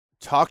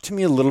talk to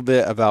me a little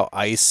bit about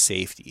ice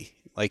safety.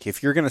 Like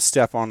if you're going to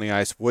step on the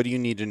ice, what do you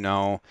need to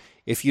know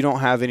if you don't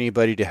have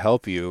anybody to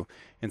help you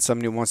and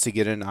somebody wants to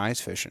get into ice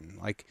fishing?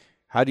 Like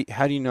how do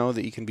you know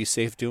that you can be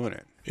safe doing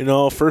it?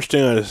 First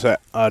thing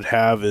I'd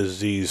have is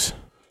these,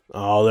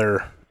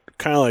 they're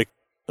kind of like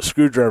a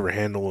screwdriver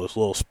handle with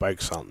little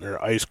spikes on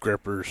there, ice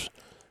grippers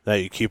that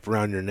you keep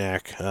around your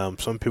neck.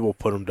 Some people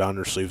put them down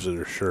their sleeves of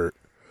their shirt,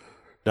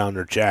 down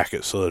their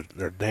jacket, so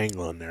they're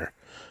dangling there.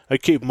 I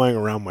keep mine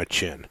around my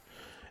chin.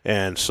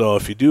 And so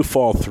if you do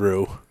fall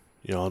through,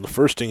 the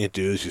first thing you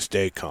do is you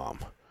stay calm.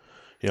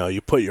 If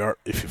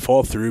you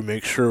fall through,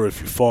 make sure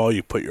if you fall,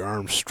 you put your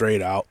arms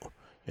straight out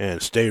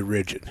and stay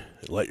rigid.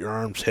 Let your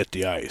arms hit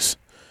the ice.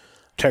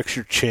 Protects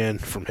your chin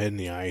from hitting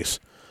the ice.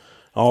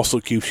 Also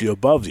keeps you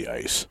above the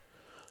ice.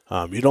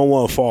 You don't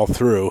want to fall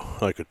through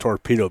like a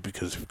torpedo,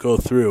 because if you go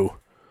through,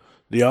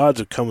 the odds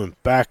of coming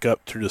back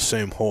up through the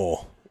same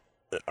hole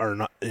are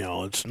not,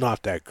 it's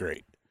not that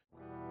great.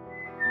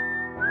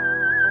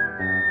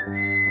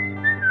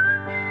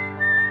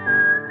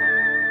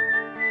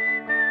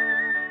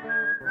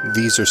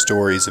 These are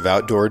stories of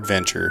outdoor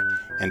adventure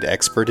and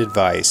expert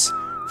advice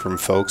from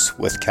folks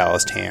with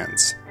calloused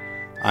hands.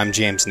 I'm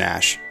James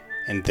Nash,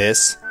 and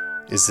this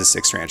is the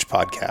Six Ranch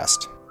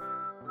Podcast.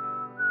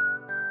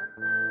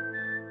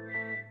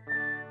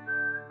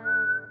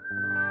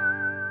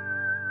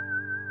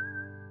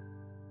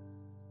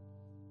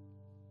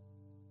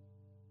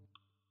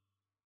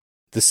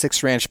 The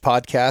Six Ranch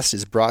Podcast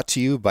is brought to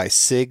you by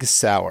Sig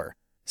Sauer.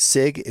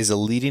 SIG is a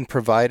leading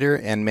provider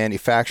and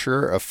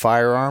manufacturer of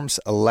firearms,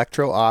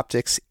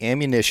 electro-optics,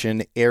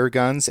 ammunition, air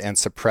guns, and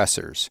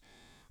suppressors.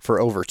 For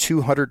over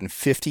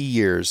 250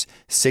 years,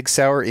 Sig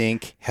Sauer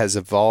Inc. has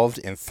evolved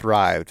and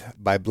thrived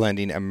by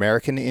blending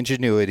American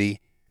ingenuity,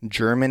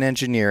 German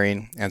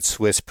engineering, and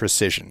Swiss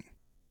precision.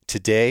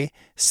 Today,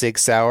 Sig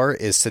Sauer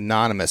is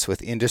synonymous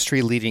with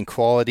industry-leading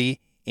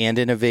quality and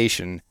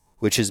innovation,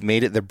 which has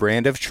made it the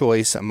brand of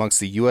choice amongst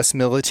the U.S.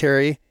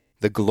 military,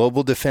 the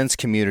global defense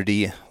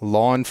community,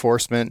 law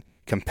enforcement,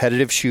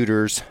 competitive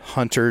shooters,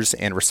 hunters,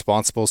 and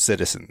responsible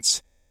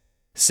citizens.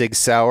 Sig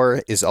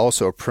Sauer is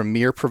also a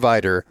premier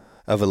provider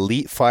of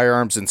elite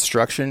firearms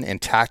instruction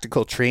and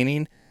tactical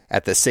training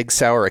at the Sig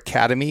Sauer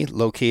Academy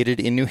located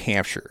in New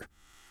Hampshire.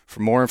 For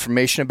more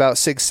information about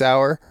Sig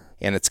Sauer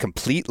and its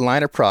complete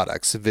line of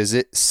products,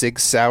 visit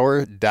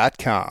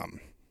sigsauer.com.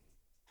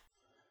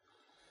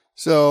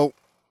 So,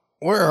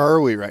 where are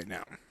we right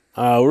now?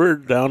 We're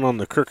down on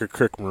the Crooked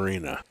Creek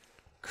Marina.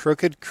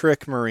 Crooked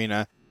Creek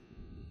Marina.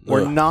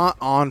 We're not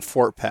on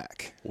Fort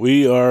Peck.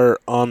 We are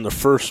on the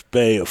first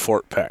bay of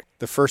Fort Peck.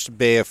 The first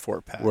bay of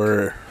Fort Peck.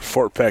 Where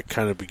Fort Peck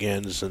kind of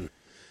begins.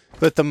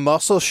 But the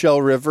Muscle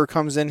Shell River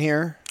comes in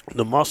here?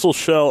 The Muscle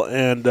Shell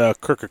and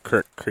Crooked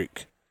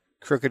Creek.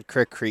 Crooked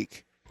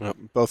Creek. Yep.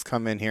 Both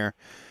come in here.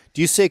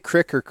 Do you say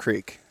crick or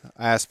creek?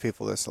 I ask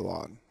people this a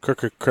lot.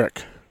 Crooked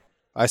Creek.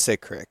 I say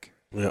crick.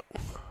 Yep.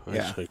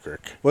 I say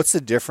creek. What's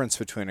the difference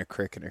between a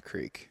crick and a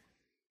creek?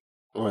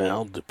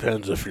 Well,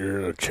 depends if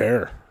you're in a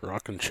chair,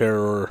 rocking chair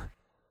or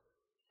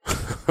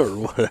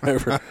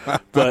whatever.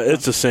 But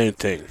it's the same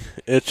thing.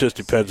 It just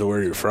depends on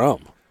where you're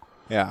from.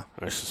 Yeah.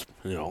 It's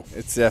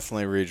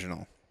definitely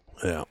regional.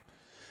 Yeah.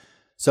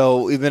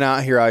 So we've been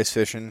out here ice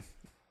fishing,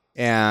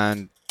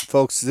 and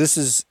folks, this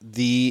is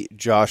the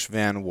Josh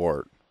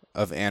VanWoert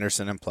of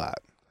Anderson and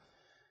Platt.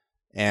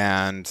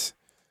 And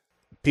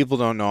people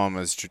don't know him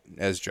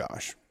as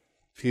Josh.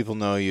 People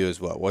know you as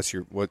what?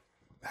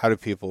 How do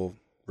people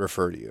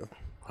refer to you?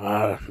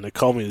 They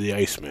call me the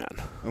Iceman.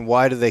 And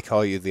why do they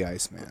call you the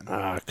Iceman?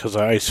 Because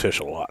I ice fish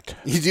a lot.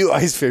 You do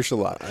ice fish a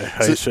lot. I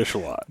ice fish a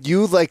lot.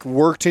 You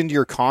worked into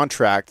your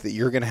contract that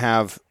you're going to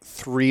have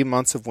 3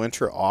 months of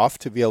winter off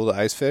to be able to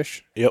ice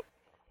fish? Yep.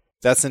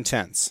 That's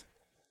intense.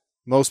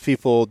 Most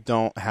people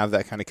don't have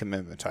that kind of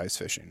commitment to ice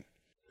fishing.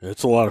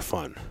 It's a lot of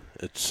fun.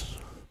 It's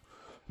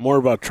more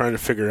about trying to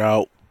figure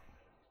out,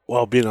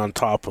 being on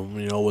top of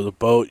them. With a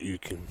boat, you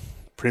can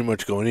pretty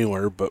much go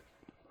anywhere, but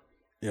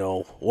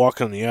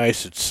walking on the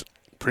ice, it's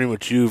pretty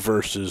much you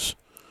versus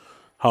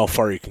how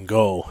far you can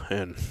go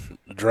and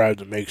the drive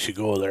that makes you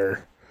go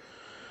there.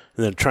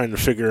 And then trying to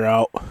figure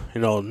out,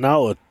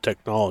 now with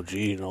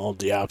technology, the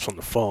apps on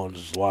the phones,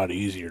 it's a lot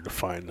easier to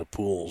find the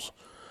pools.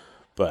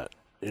 But,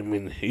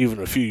 even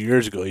a few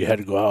years ago, you had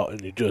to go out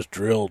and you just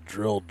drilled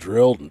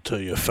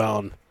until you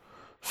found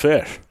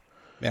fish.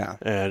 Yeah.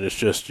 And it's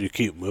just, you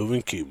keep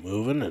moving.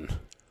 And,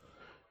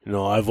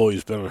 I've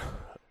always been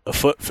a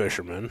foot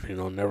fisherman,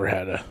 never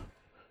had a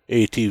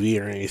ATV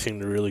or anything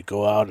to really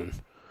go out and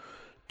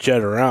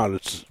jet around.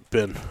 It's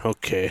been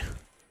okay.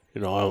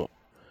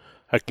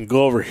 I can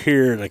go over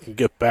here and I can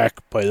get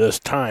back by this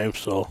time,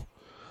 so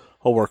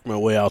I'll work my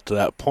way out to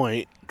that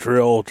point,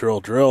 drill,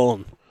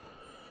 and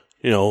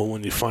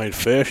when you find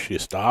fish, you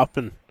stop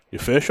and you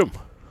fish them.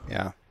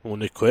 Yeah.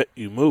 When they quit,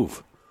 you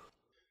move.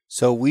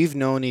 So we've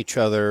known each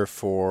other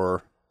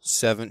for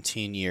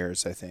 17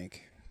 years, I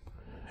think.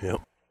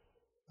 Yep.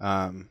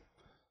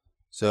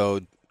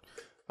 So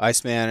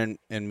Iceman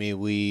and me,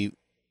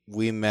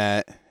 we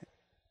met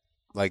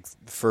like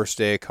the first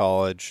day of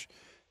college,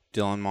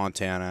 Dillon,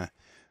 Montana.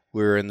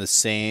 We were in the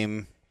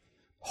same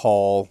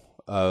hall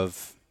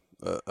of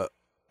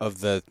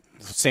the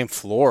same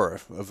floor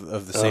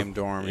of the same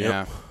dorm.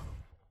 Yep.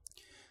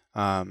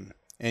 Yeah.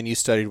 And you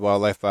studied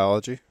wildlife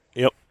biology.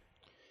 Yep.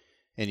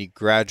 And you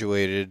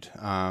graduated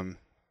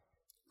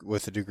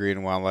with a degree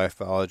in wildlife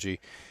biology.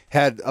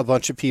 Had a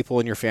bunch of people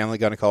in your family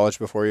gone to college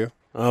before you?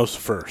 I was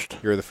the first.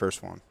 You were the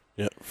first one.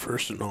 Yep,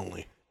 first and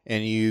only.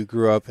 And you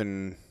grew up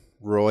in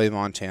Roy,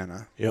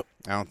 Montana. Yep.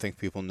 I don't think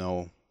people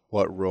know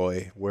where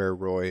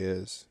Roy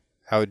is.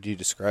 How would you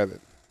describe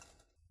it?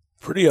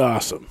 Pretty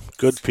awesome.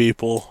 Good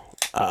people.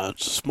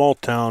 It's a small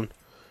town.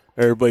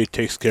 Everybody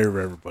takes care of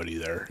everybody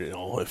there. You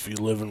know, if you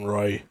live in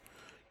Roy,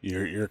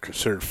 you're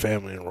considered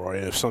family in Roy.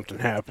 If something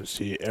happens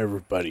to you,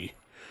 everybody,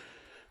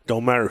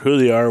 don't matter who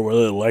they are,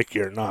 whether they like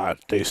you or not,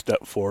 they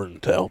step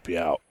forward to help you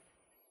out.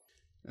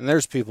 And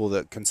there's people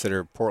that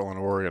consider Portland,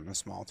 Oregon a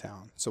small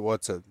town. So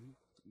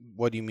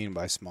what do you mean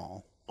by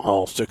small?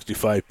 All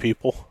 65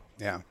 people.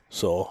 Yeah.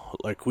 So,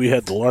 like, we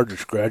had the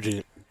largest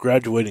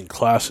graduating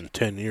class in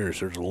 10 years.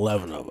 There's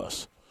 11 of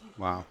us.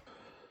 Wow.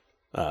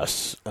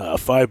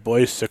 5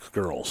 boys, 6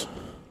 girls.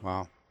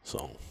 Wow.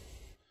 So,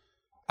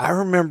 I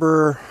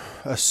remember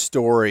a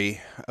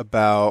story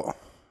about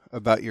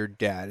your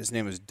dad. His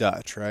name was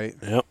Dutch, right?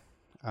 yep.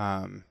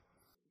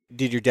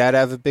 Did your dad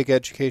have a big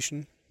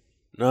education?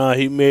 No,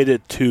 he made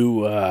it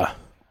to,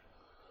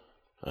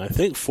 I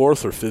think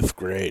 4th or 5th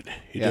grade.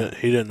 He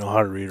didn't know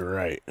how to read or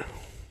write.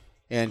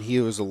 And he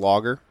was a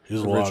logger. He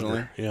was originally.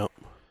 a logger. Yep.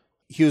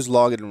 He was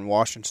logging in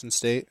Washington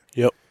State.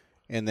 Yep.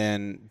 And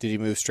then did he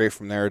move straight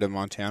from there to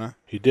Montana?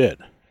 He did.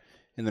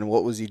 And then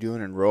what was he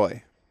doing in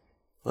Roy?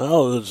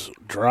 Well, it was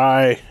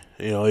dry.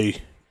 You know,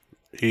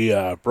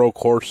 he broke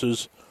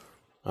horses,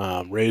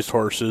 raised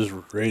horses,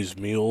 raised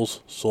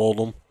mules,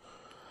 sold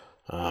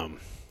them.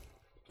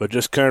 But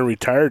just kind of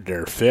retired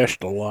there.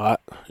 Fished a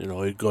lot. You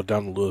know, he'd go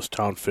down to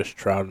Lewistown, fish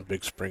trout in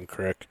Big Spring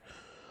Creek.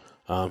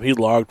 He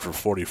logged for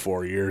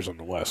 44 years on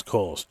the West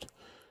Coast,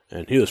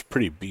 and he was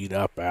pretty beat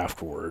up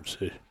afterwards.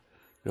 He,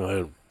 had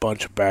a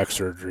bunch of back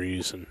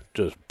surgeries and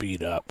just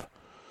beat up.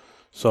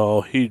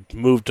 So he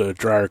moved to a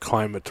drier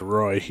climate to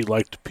Roy. He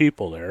liked the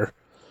people there,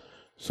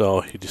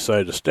 so he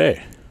decided to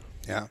stay.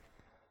 Yeah.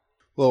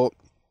 Well,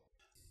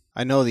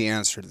 I know the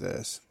answer to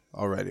this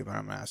already, but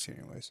I'm asking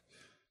anyways.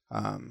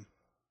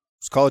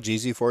 Was college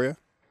easy for you?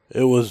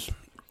 It was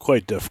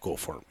quite difficult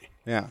for me.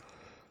 Yeah.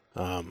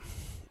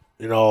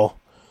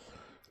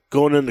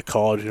 Going into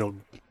college,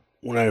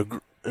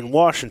 in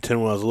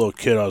Washington when I was a little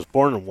kid, I was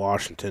born in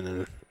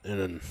Washington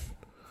and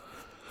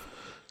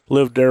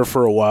lived there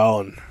for a while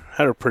and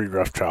had a pretty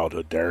rough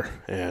childhood there.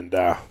 And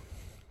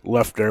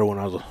left there when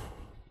I was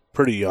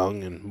pretty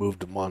young and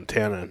moved to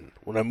Montana. And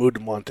when I moved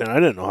to Montana, I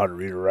didn't know how to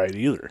read or write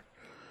either.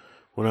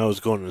 When I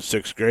was going to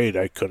 6th grade,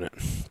 I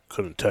couldn't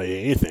tell you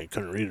anything. I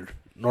couldn't read a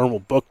normal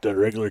book that a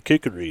regular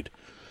kid could read.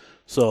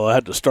 So I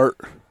had to start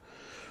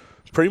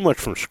pretty much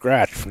from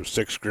scratch from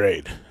 6th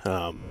grade.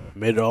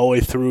 Made it all the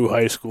way through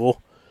high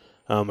school.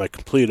 I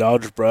completed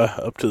algebra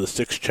up to the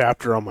 6th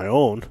chapter on my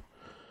own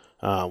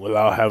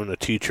without having a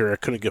teacher. I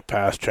couldn't get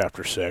past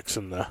chapter 6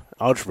 in the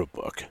algebra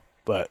book.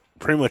 But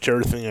pretty much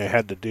everything I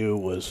had to do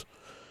was,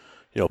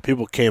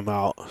 people came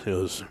out. It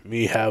was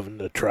me having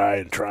to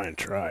try.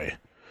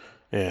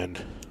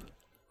 And,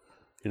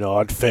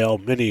 I'd fail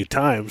many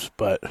times,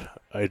 but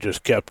I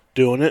just kept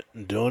doing it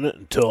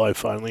until I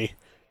finally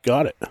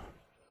got it.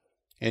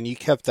 And you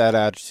kept that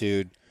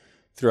attitude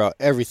throughout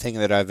everything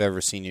that I've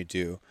ever seen you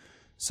do.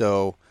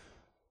 So,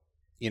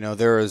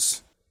 there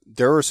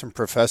were some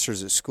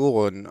professors at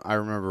school, and I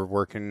remember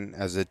working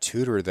as a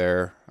tutor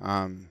there,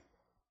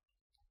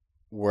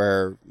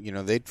 where,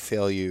 they'd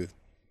fail you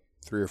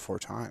 3 or 4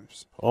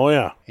 times. Oh,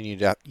 yeah. And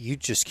you'd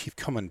just keep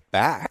coming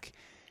back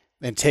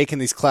and taking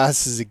these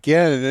classes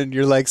again, and then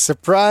you're like,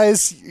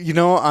 surprise,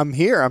 I'm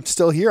here. I'm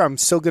still here. I'm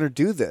still going to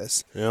do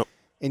this. Yep.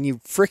 And you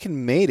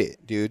freaking made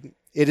it, dude.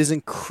 It is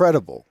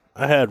incredible.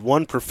 I had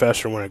one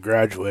professor when I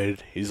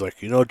graduated. He's like,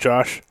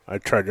 Josh, I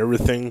tried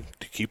everything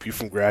to keep you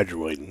from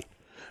graduating,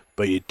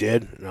 but you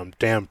did, and I'm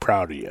damn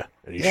proud of you.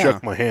 And he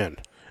shook my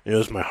hand. And it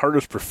was my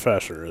hardest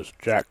professor. It was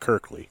Jack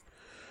Kirkley.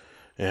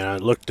 And I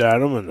looked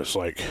at him, and it's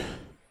like,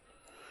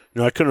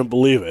 I couldn't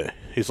believe it.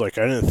 He's like,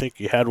 I didn't think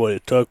you had what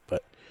it took,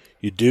 but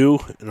you do,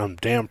 and I'm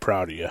damn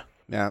proud of you.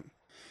 Yeah.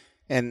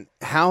 And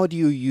how do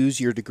you use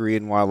your degree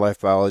in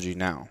wildlife biology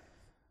now?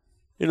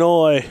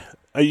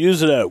 I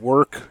use it at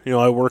work.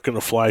 I work in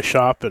a fly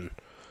shop, and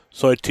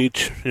so I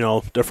teach,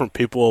 different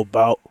people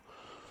about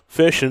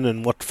fishing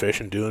and what to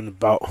fish and do, and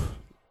about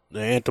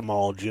the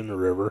entomology in the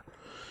river,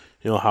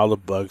 how the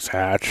bugs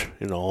hatch,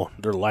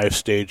 their life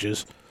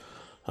stages.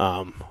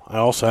 I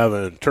also have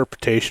an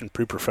interpretation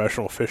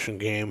pre-professional fishing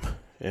game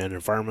and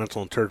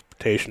environmental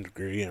interpretation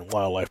degree in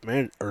wildlife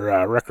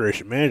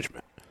recreation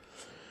management.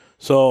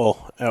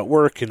 So at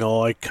work,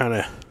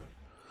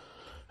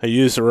 I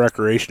use the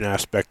recreation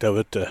aspect of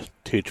it to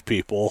teach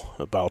people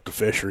about the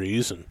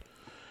fisheries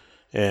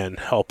and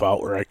help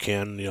out where I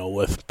can,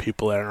 with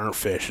people that aren't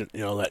fishing,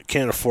 that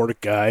can't afford a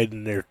guide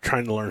and they're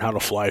trying to learn how to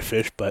fly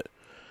fish, but,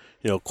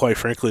 quite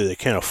frankly, they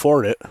can't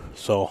afford it.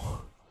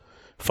 So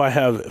if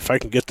I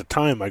can get the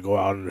time, I go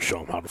out and show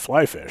them how to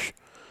fly fish.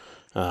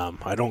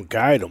 I don't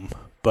guide them,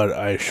 but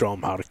I show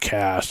them how to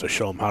cast, I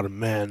show them how to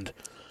mend,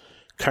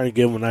 kind of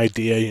give them an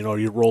idea.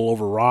 You roll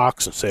over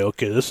rocks and say,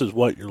 okay, this is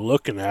what you're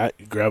looking at.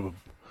 You grab a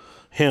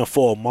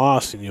handful of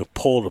moss and you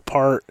pull it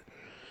apart,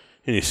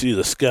 and you see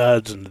the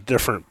scuds and the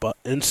different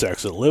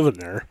insects that live in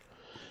there,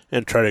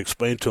 and try to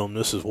explain to them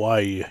this is why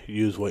you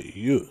use what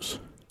you use.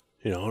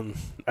 And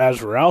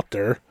as we're out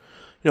there,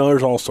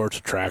 there's all sorts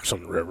of tracks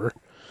on the river.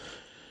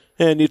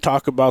 And you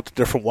talk about the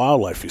different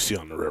wildlife you see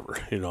on the river.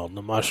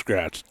 The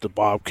muskrats, the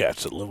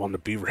bobcats that live on the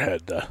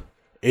beaverhead,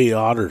 the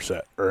otters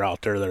that are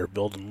out there that are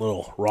building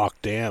little rock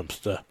dams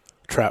to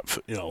trap,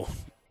 to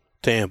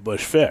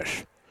ambush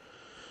fish.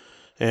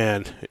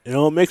 And,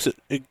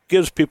 it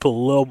gives people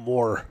a little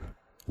more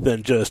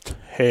than just,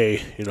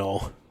 hey,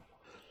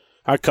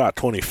 I caught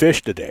 20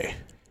 fish today.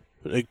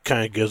 It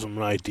kind of gives them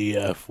an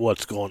idea of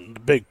what's the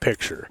big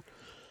picture.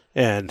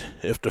 And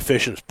if the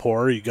fishing's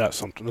poor, you got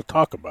something to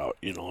talk about.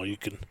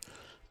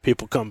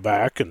 People come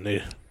back and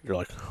you're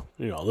like,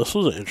 this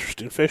was an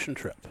interesting fishing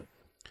trip.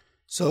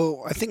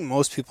 So I think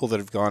most people that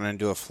have gone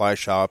into a fly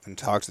shop and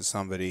talked to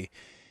somebody,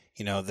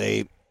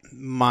 they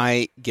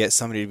might get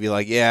somebody to be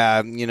like,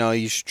 yeah,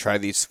 you should try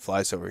these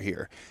flies over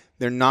here.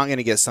 They're not going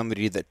to get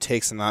somebody that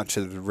takes them out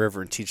to the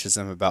river and teaches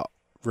them about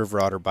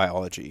river otter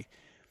biology.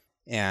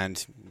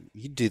 And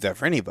you do that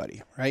for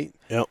anybody, right?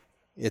 Yep.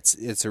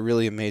 It's a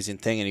really amazing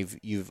thing, and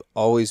you've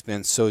always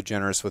been so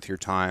generous with your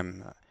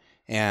time,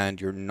 and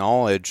your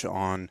knowledge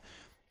on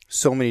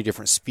so many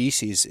different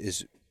species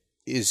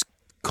is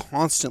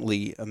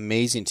constantly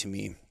amazing to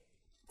me.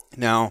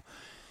 Now,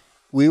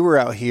 we were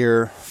out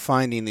here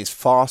finding these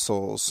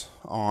fossils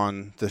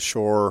on the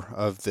shore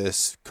of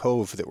this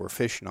cove that we're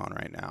fishing on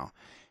right now,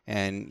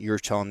 and you're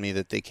telling me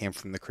that they came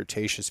from the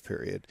Cretaceous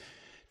period.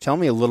 Tell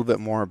me a little bit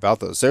more about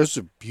those. Those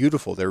are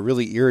beautiful. They're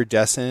really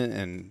iridescent,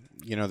 and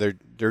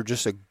they're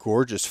just a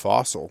gorgeous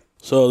fossil.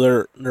 So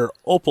they're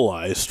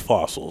opalized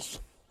fossils.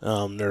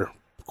 They're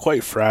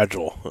quite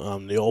fragile.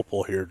 The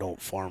opal here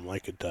don't form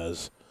like it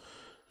does,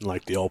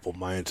 like the opal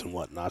mines and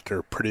whatnot.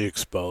 They're pretty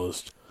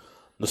exposed.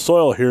 The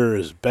soil here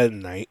is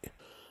bentonite.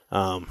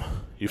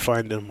 You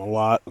find them a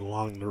lot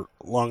along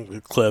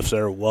the cliffs that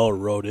are well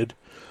eroded,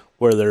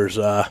 where there's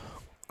a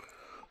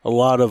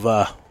lot of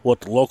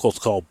what the locals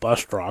call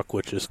bust rock,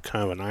 which is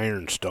kind of an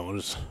ironstone.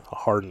 It's a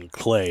hardened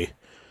clay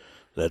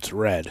that's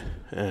red,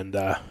 and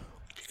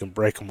you can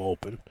break them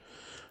open.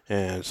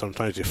 And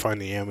sometimes you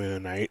find the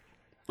ammonite,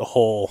 the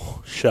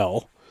whole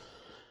shell,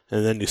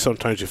 and then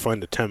sometimes you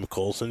find the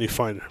tentacles, and you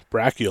find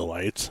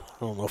brachiolites. I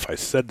don't know if I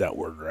said that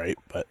word right,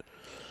 but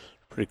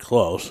pretty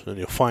close. And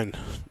you'll find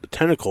the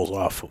tentacles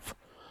off of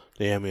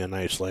the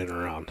ammonites laying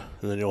around,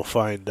 and then you'll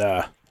find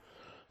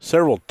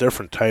several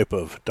different type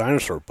of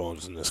dinosaur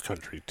bones in this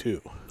country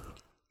too.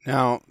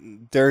 Now,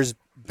 there's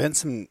been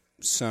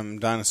some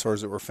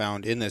dinosaurs that were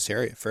found in this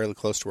area, fairly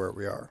close to where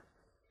we are.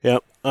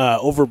 Yep.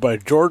 Over by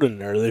Jordan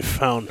there, they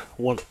found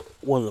one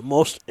of the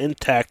most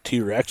intact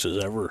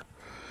T-Rexes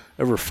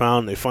ever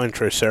found. They find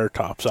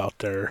Triceratops out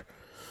there,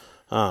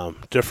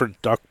 different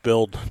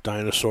duck-billed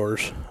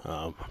dinosaurs,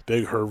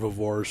 big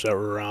herbivores that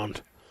were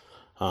around.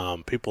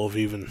 People have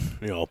even,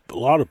 a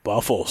lot of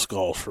buffalo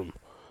skulls from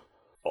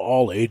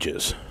all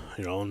ages,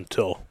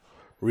 until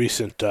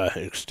recent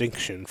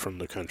extinction from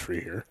the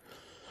country here.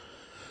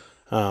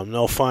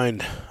 They'll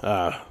find,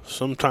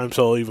 sometimes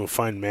they'll even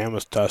find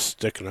mammoth tusks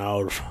sticking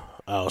out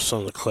of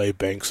some of the clay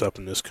banks up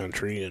in this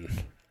country,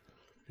 and,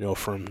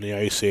 from the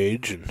Ice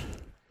Age, and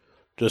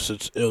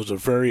it was a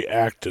very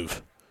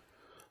active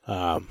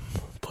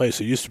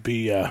place. It used to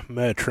be a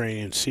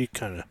Mediterranean Sea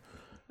kind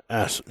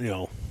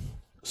of,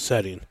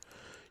 setting.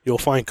 You'll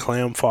find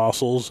clam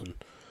fossils, and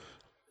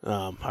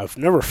I've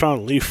never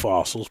found leaf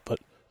fossils, but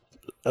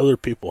other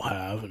people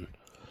have, and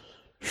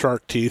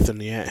shark teeth in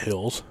the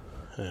anthills.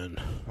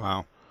 And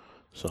wow.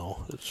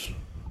 So it's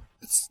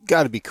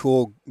got to be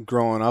cool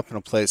growing up in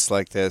a place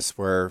like this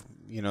where,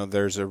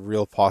 there's a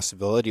real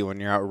possibility when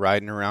you're out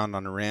riding around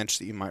on a ranch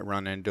that you might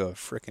run into a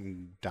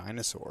freaking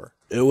dinosaur.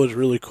 It was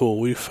really cool.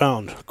 We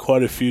found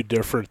quite a few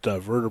different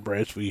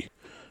vertebrates. We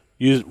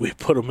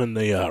put them in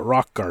the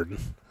rock garden.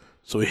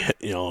 So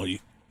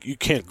you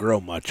can't grow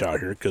much out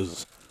here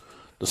because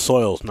the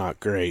soil's not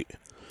great.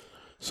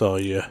 So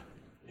you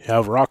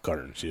have rock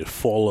gardens. You're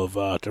full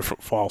of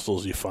different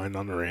fossils you find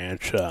on the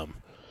ranch.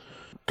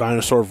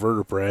 Dinosaur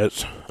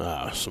vertebrates,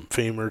 some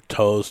femur,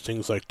 toes,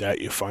 things like that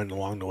you find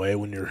along the way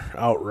when you're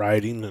out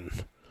riding.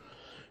 And,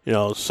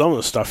 some of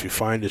the stuff you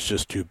find is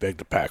just too big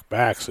to pack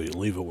back, so you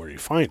leave it where you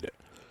find it.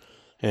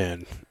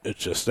 And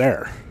it's just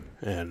there.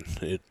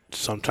 And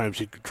sometimes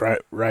you could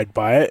ride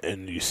by it,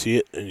 and you see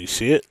it,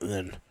 and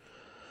then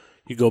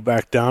you go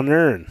back down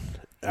there, and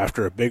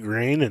after a big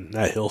rain, and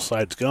that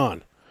hillside's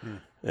gone.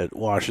 It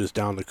washes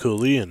down the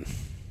coulee, and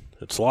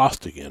it's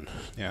lost again.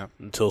 Yeah.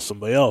 Until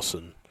somebody else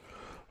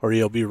or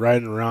you'll be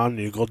riding around and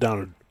you go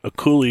down a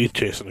coulee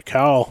chasing a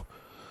cow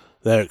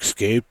that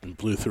escaped and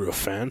blew through a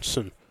fence,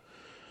 and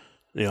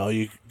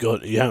you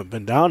haven't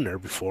been down there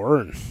before,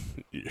 and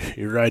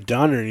you ride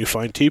down there and you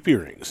find teepee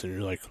rings, and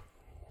you're like,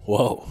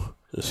 whoa,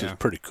 this is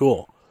pretty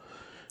cool.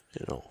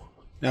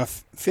 Now,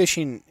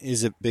 fishing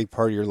is a big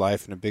part of your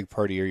life and a big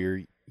part of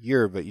your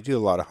year, but you do a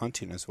lot of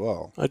hunting as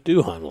well. I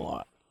do hunt a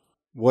lot.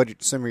 What are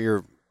some of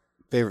your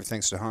favorite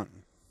things to hunt?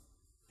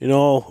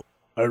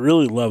 I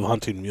really love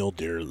hunting mule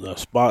deer. The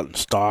spot and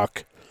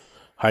stalk,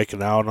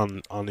 hiking out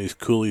on these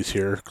coulees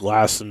here,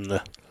 glassing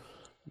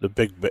the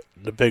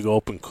big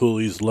open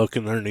coulees,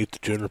 looking underneath the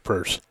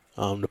junipers.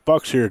 The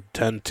bucks here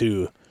tend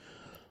to,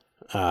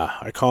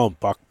 I call them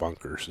buck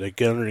bunkers. They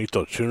get underneath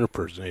those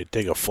junipers and they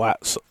take a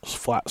flat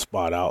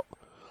spot out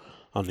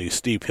on these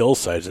steep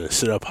hillsides, and they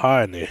sit up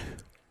high and they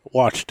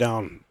watch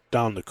down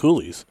the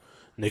coulees,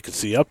 and they can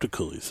see up the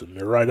coulees, and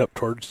they're right up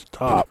towards the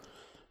top.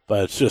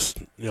 But it's just,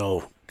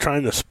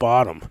 trying to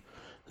spot them.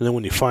 And then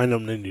when you find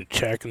them, then you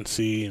check and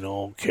see,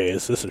 okay,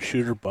 is this a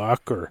shooter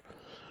buck or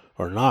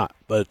not?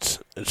 But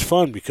it's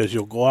fun because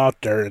you'll go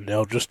out there and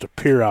they'll just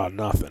appear out of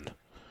nothing.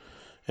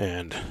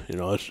 And,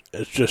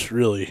 it's just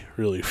really,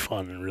 really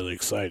fun and really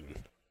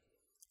exciting.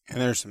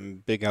 And there's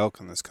some big elk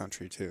in this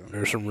country, too.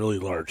 There's some really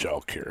large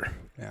elk here.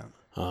 Yeah.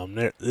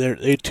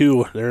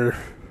 They're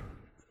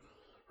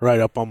right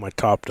up on my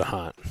top to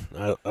hunt.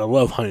 I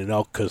love hunting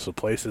elk because the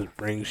places it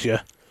brings you,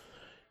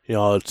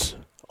 it's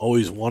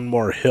always one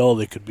more hill.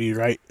 They could be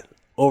right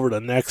over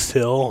the next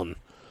hill, and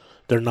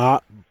they're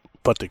not,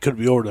 but they could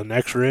be over the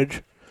next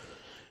ridge.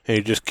 And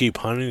you just keep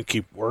hunting,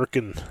 keep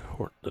working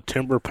the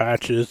timber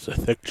patches, the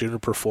thick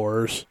juniper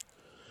forests,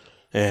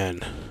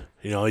 and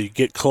you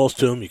get close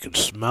to them, you can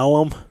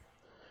smell them,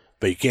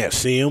 but you can't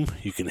see them.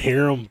 You can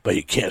hear them, but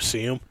you can't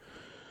see them.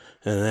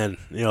 And then,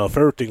 if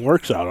everything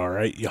works out all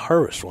right, you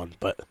harvest one.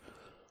 But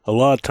a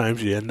lot of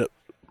times you end up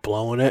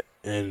blowing it,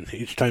 and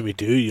each time you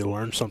do, you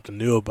learn something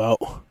new about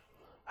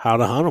how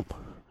to hunt them.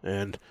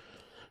 And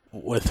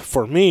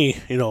for me,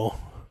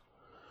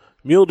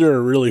 mule deer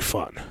are really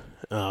fun.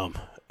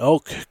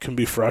 Elk can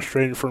be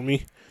frustrating for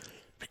me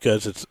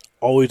because it's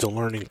always a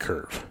learning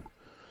curve.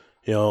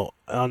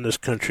 On this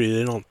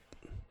country,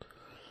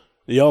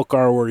 the elk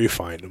are where you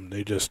find them.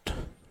 They just,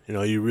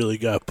 you really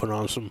got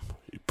to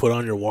put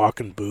on your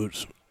walking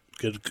boots,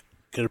 get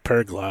a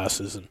pair of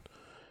glasses,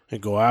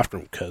 and go after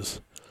them.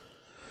 Because,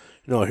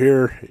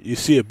 here you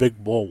see a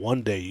big bull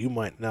one day, you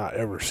might not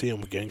ever see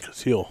him again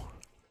because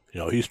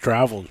he's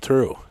traveling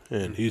through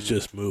and he's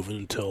just moving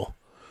until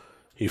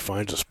he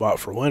finds a spot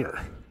for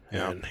winter.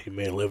 Yeah. And he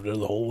may live there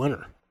the whole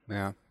winter.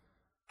 Yeah.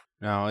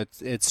 No,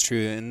 it's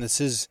true. And this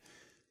is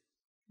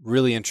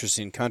really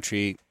interesting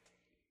country.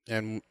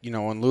 And,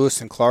 when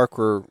Lewis and Clark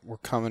were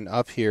coming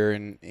up here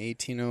in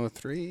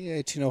 1803,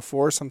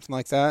 1804, something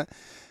like that.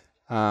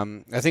 I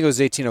think it was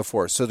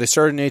 1804. So they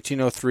started in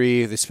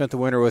 1803. They spent the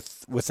winter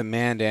with the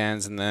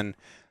Mandans, and then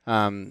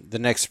the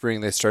next spring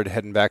they started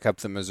heading back up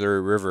the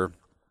Missouri River.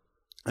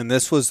 And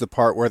this was the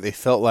part where they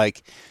felt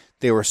like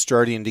they were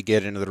starting to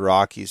get into the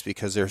Rockies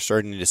because they were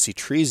starting to see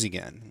trees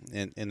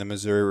again in the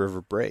Missouri River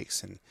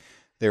breaks. And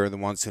they were the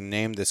ones who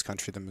named this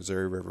country the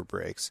Missouri River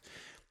Breaks.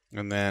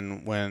 And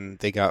then when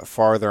they got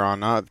farther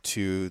on up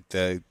to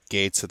the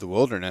gates of the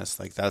wilderness,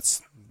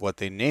 that's what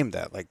they named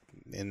that.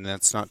 And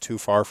that's not too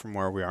far from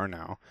where we are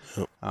now,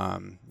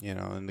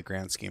 in the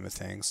grand scheme of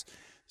things.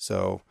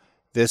 So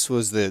this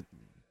was the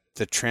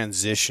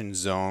transition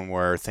zone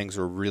where things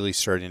were really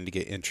starting to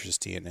get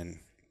interesting. And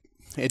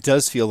it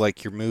does feel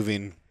like you're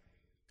moving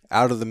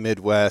out of the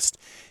Midwest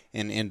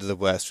and into the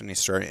West when you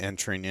start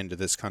entering into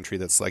this country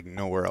that's like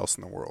nowhere else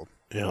in the world.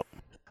 Yep.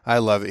 I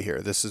love it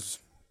here. This is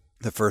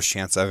the first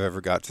chance I've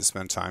ever got to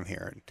spend time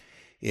here. And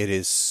it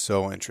is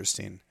so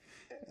interesting.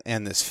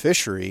 And this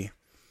fishery,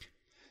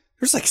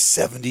 there's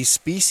 70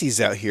 species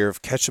out here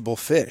of catchable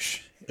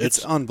fish.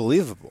 It's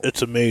unbelievable.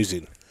 It's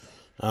amazing.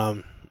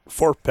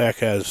 Fort Peck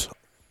has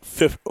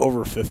over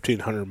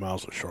 1,500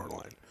 miles of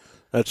shoreline.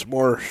 That's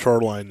more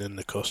shoreline than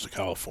the coast of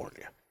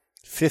California.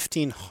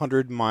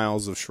 1,500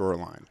 miles of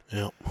shoreline.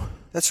 Yep.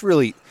 That's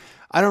really,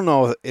 I don't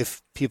know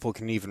if people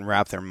can even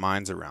wrap their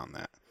minds around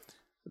that.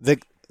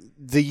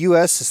 The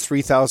U.S. is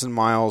 3,000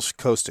 miles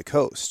coast to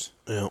coast.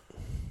 Yep.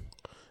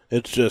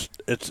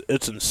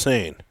 It's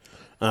insane.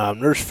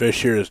 There's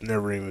fish here that's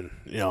never even,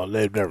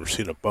 they've never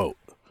seen a boat.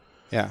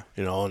 Yeah.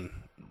 And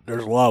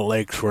there's a lot of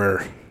lakes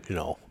where,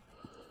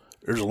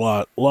 there's a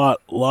lot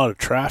of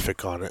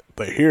traffic on it.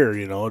 But here,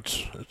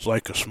 it's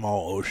like a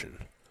small ocean.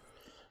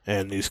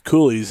 And these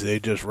coulees, they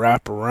just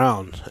wrap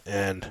around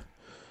and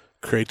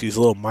create these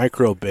little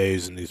micro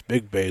bays and these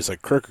big bays.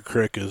 Like Crooked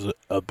Creek is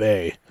a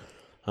bay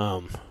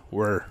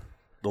where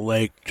the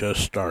lake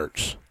just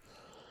starts.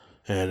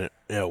 And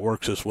it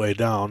works its way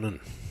down,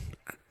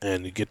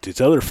 and you get these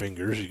other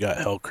fingers. You got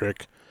Hell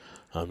Creek,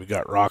 you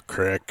got Rock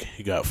Creek,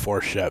 you got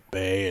Forshep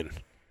Bay, and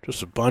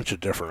just a bunch of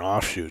different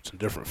offshoots and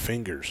different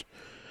fingers.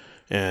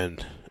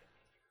 And,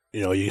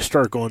 you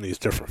start going these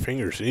different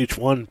fingers, and each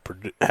one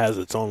has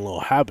its own little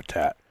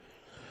habitat.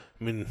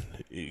 I mean,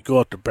 you go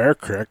up to Bear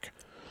Creek,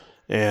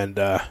 And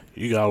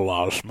you got a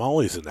lot of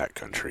smallies in that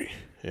country.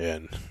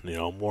 And,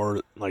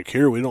 more like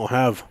here, we don't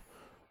have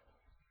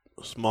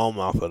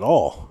smallmouth at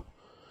all.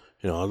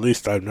 At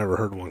least I've never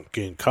heard one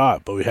getting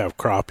caught, but we have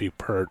crappie,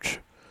 perch,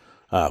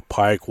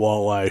 pike,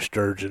 walleye,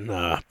 sturgeon,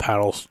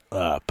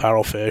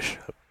 paddlefish,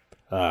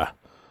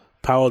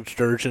 pallid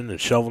sturgeon, and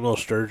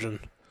shovel-nose sturgeon.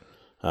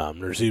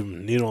 There's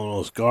even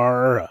needle-nose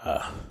gar.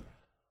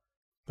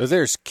 But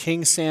there's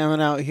king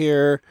salmon out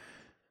here.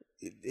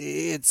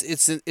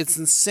 It's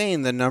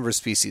insane the number of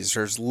species.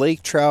 There's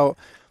lake trout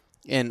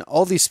and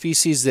all these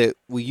species that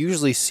we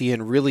usually see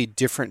in really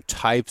different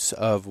types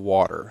of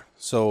water.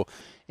 So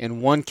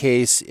in one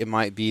case, it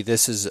might be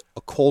this is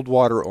a cold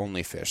water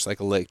only fish, like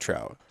a lake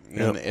trout.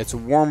 And it's a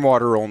warm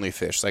water only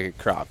fish, like a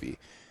crappie.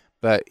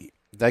 But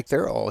like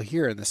they're all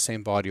here in the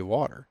same body of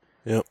water.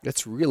 Yep.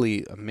 It's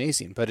really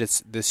amazing. But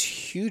it's this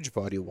huge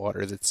body of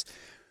water that's,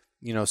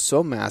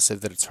 so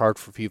massive that it's hard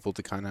for people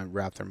to kind of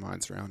wrap their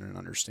minds around and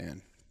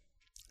understand.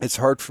 It's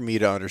hard for me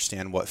to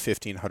understand what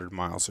 1,500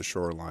 miles of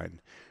shoreline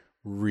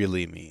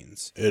really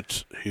means.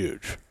 It's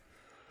huge.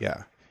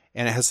 Yeah.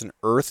 And it has an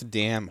earth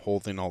dam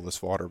holding all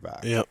this water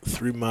back. Yep,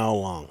 3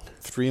 mile long.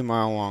 3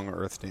 mile long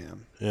earth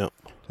dam. Yep.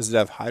 Does it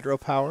have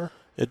hydropower?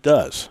 It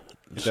does.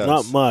 It's does.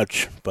 not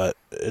much, but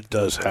it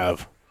does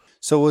have.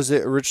 So was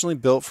it originally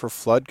built for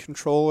flood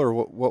control, or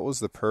what was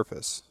the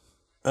purpose?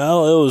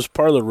 Well, it was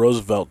part of the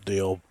Roosevelt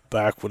deal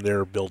back when they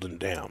were building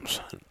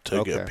dams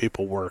to get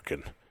people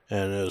working.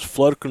 And it was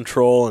flood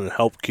control, and it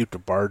helped keep the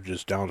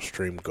barges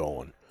downstream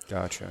going.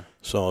 Gotcha.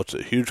 So it's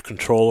a huge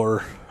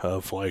controller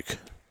of, like,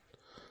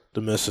 the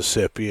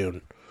Mississippi,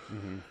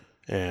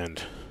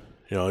 and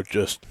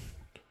just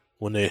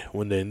when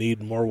they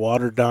need more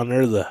water down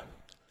there, the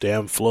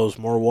dam flows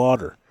more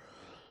water,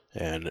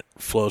 and it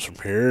flows from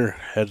here,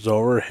 heads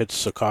over,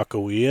 hits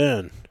Sakakawea,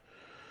 and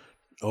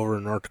over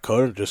in North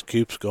Dakota, it just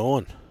keeps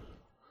going.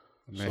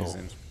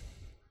 Amazing. So.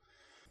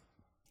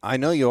 I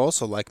know you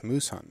also like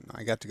moose hunting.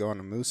 I got to go on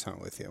a moose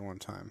hunt with you at one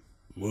time.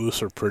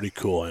 Moose are pretty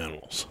cool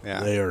animals. Yeah.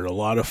 They are a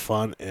lot of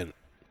fun, and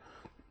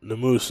the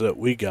moose that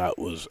we got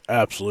was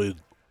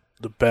absolutely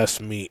the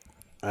best meat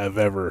I've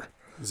ever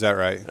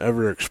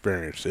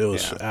experienced. It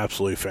was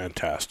absolutely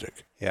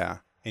fantastic. Yeah.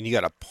 And you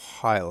got a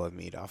pile of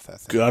meat off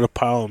that thing. Got a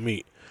pile of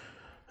meat.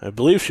 I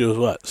believe she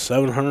was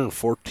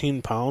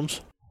 714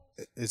 pounds?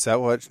 Is that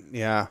what?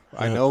 Yeah.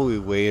 I know we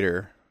weighed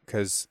her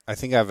because I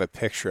think I have a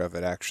picture of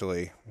it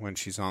actually when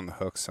she's on the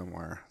hook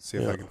somewhere. See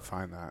if I can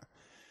find that.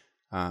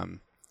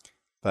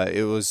 But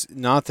it was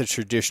not the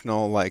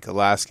traditional like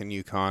Alaskan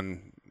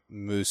Yukon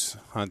moose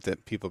hunt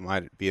that people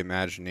might be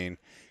imagining.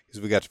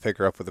 Because we got to pick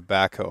her up with a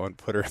backhoe and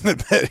put her in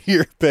the bed of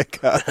your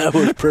pickup. That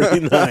was pretty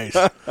nice.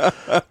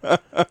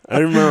 I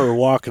remember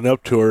walking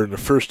up to her, and the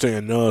first thing I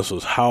noticed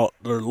was how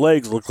her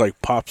legs looked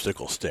like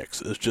popsicle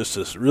sticks. It's just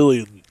this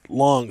really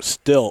long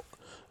stilt,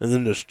 and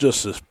then there's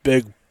just this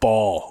big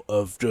ball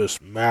of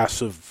just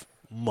massive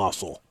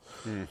muscle.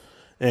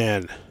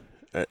 And,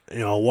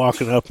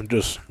 walking up and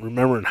just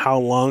remembering how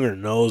long her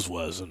nose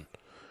was, and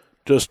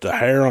just the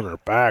hair on her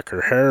back.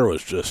 Her hair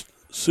was just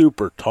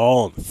super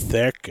tall and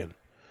thick, and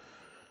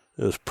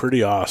it was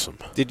pretty awesome.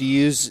 Did you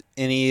use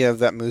any of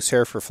that moose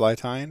hair for fly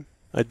tying?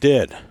 I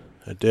did.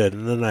 And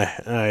then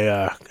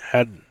I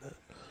had the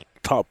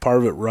top part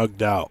of it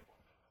rugged out.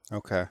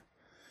 Okay.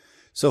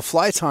 So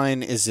fly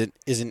tying is an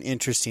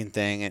interesting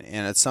thing,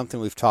 and it's something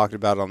we've talked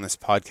about on this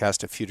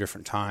podcast a few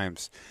different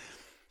times.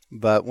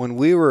 But when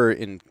we were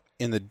in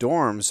the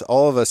dorms,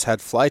 all of us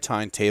had fly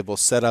tying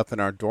tables set up in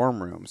our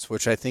dorm rooms,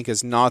 which I think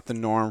is not the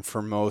norm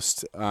for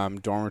most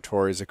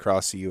dormitories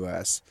across the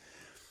U.S.,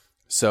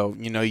 So,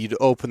 you'd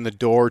open the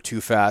door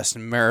too fast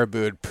and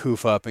marabou would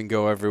poof up and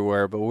go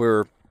everywhere. But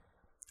we're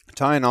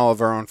tying all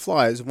of our own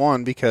flies.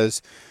 One,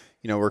 because,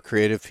 we're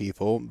creative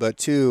people. But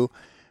two,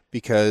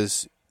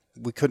 because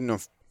we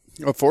couldn't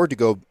afford to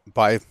go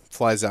buy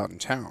flies out in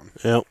town.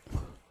 Yep.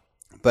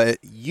 But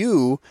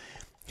you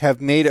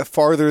have made it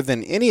farther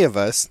than any of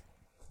us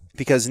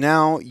because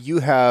now you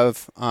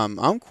have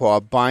Umpqua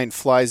buying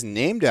flies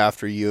named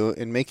after you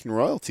and making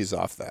royalties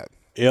off that.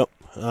 Yep.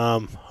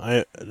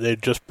 They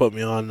just put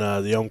me on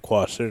the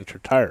Umpqua signature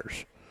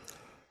tires.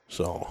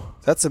 So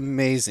that's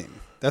amazing.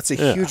 That's a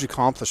huge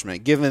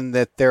accomplishment, given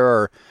that there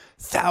are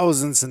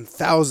thousands and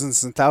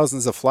thousands and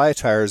thousands of fly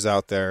tires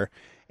out there,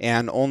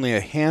 and only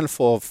a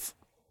handful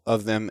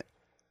of them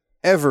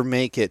ever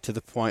make it to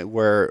the point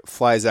where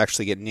flies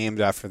actually get named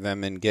after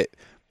them and get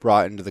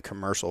brought into the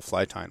commercial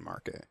fly tying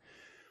market.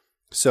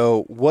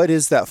 So what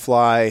is that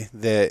fly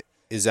that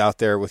is out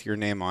there with your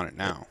name on it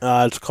now?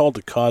 It's called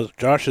the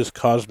Josh's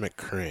Cosmic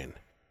Crane.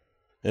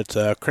 It's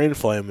a crane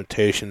fly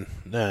imitation.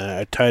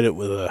 I tied it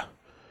with a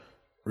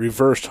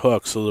reversed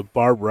hook so the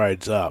barb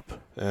rides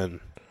up. And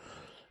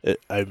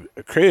I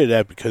created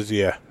that because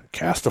you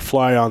cast a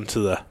fly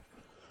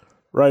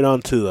right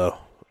onto the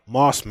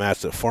moss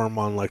mats that form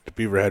on like the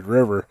Beaverhead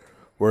River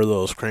where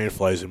those crane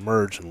flies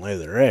emerge and lay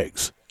their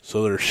eggs.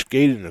 So they're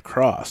skating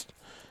across.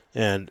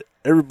 And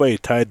everybody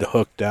tied the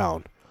hook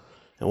down.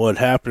 And what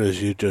happened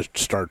is you just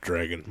start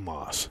dragging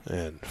moss,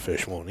 and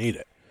fish won't eat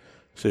it.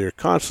 So you're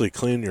constantly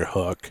cleaning your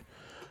hook.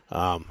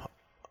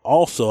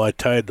 Also, I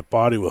tied the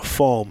body with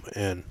foam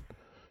and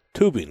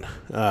tubing.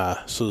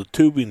 So the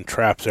tubing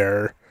traps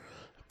air,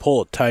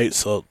 pull it tight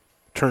so it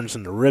turns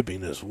into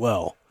ribbing as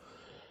well.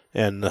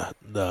 And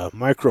the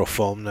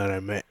microfoam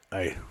that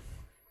I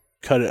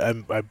cut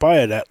it. I buy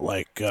it at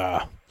like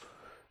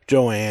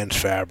Joann's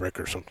Fabric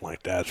or something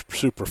like that. It's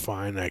super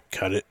fine. I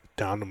cut it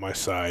down to my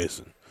size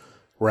and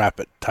wrap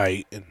it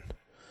tight, and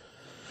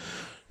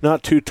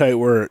not too tight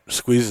where it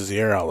squeezes the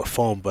air out of the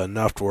foam, but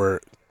enough to where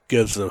it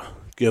gives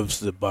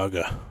the bug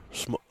a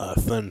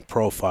thin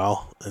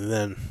profile. And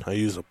then I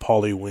use a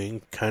poly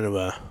wing, kind of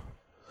a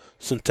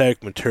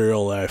synthetic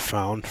material that I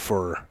found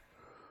for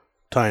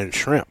tying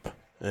shrimp,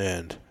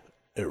 and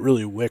it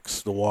really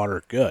wicks the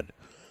water good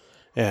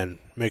and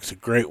makes a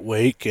great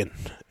wake, and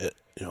it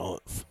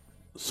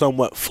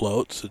somewhat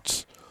floats.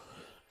 It's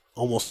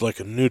almost like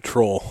a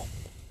neutral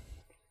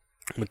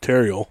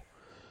material.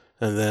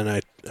 And then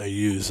I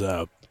use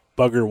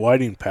bugger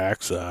whiting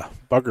packs,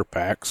 bugger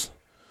packs,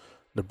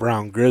 the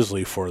brown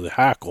grizzly for the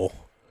hackle,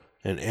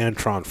 and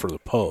Antron for the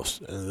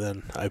post. And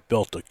then I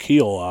built a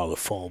keel out of the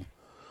foam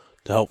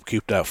to help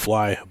keep that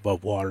fly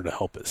above water, to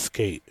help it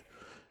skate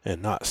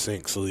and not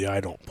sink so the eye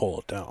don't pull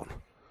it down.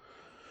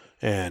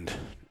 And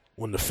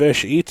when the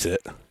fish eats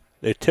it,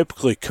 they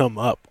typically come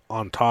up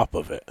on top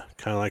of it,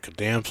 kind of like a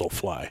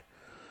damselfly.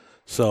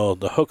 So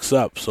the hook's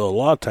up, so a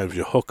lot of times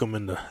you hook them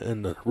in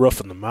the roof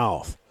of the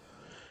mouth.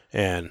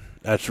 And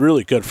that's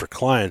really good for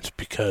clients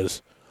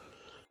because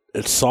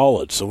it's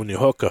solid. So when you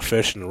hook a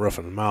fish in the roof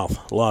of the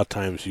mouth, a lot of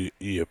times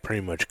you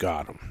pretty much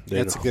got them.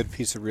 That's a good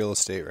piece of real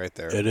estate right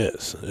there. It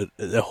is.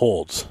 It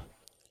holds.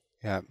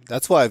 Yeah,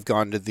 that's why I've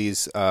gone to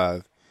these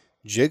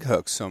jig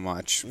hooks so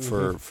much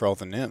for all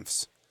the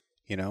nymphs.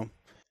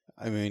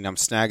 I mean, I'm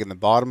snagging the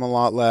bottom a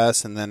lot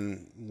less, and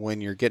then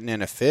when you're getting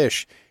in a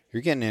fish,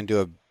 you're getting into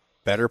a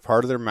better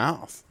part of their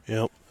mouth.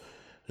 Yep.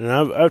 And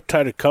I've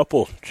tied a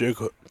couple jig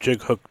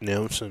hook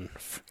nymphs and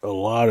a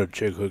lot of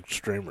jig hook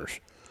streamers.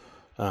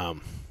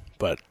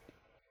 But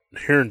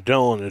here in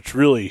Dillon, it's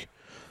really,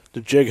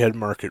 the jig head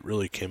market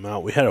really came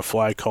out. We had a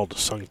fly called the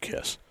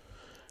Sunkiss,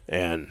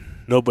 and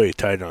nobody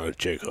tied on a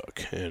jig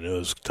hook, and it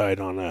was tied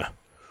on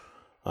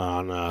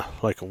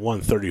like a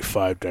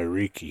 135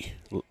 Dairiki,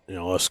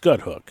 a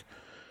scud hook.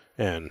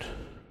 And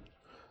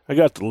I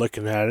got to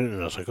looking at it, and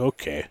I was like,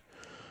 okay.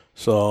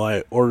 So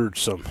I ordered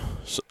some.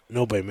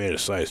 Nobody made a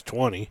size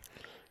 20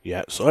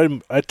 yet, so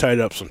I tied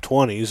up some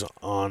 20s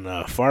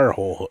on fire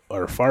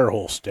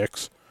hole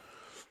sticks,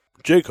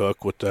 jig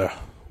hook with the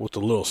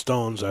little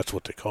stones. That's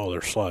what they call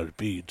their slotted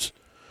beads.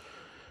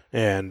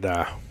 And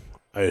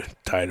I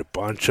tied a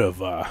bunch of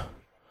them,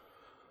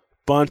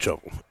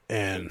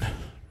 and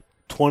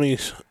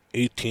 20s,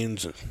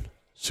 18s, and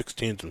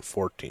 16s, and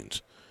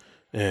 14s,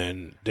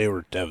 and they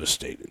were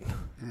devastating.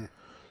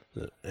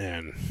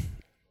 And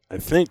I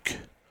think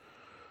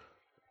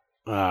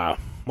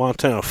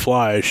Montana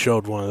Fly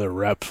showed one of their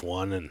reps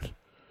one,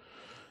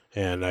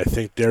 and I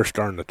think they're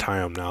starting to tie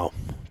them now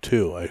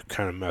too. I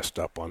kind of messed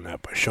up on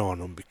that by showing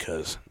them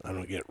because I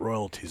don't get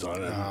royalties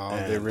on it.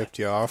 Oh, they ripped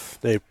you off?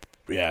 They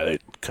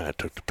kind of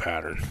took the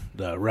pattern.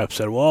 The rep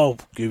said, well, I'll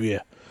give you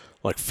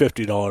like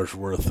 $50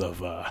 worth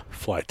of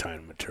fly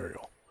tying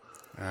material.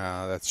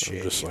 Oh, that's shady.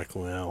 I'm just like,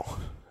 well,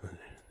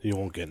 you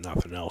won't get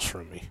nothing else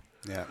from me.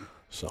 Yeah.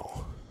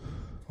 So,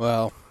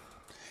 well,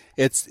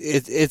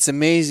 it's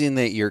amazing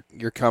that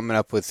you're coming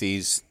up with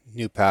these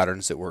new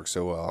patterns that work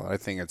so well. I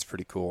think it's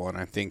pretty cool, and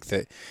I think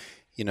that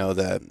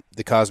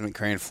the cosmic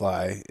crane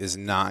fly is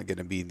not going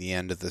to be the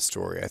end of the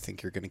story. I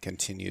think you're going to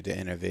continue to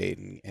innovate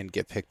and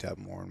get picked up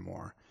more and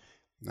more.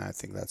 And I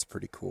think that's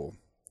pretty cool.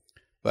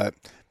 But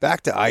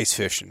back to ice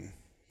fishing,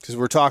 because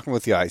we're talking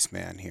with the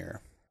Iceman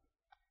here.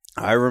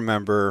 I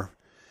remember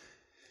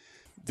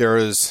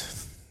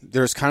there's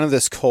kind of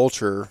this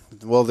culture.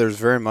 Well, there's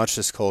very much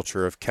this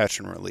culture of catch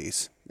and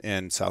release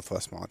in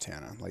Southwest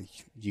Montana. Like,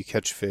 you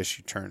catch fish,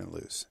 you turn it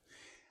loose.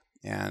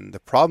 And the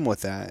problem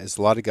with that is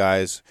a lot of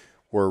guys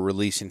were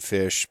releasing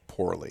fish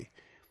poorly,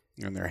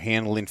 and they're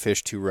handling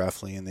fish too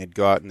roughly, and they'd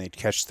go out and they'd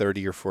catch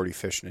 30 or 40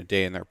 fish in a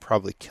day, and they're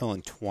probably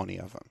killing 20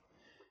 of them.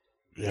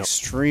 Yep.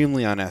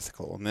 Extremely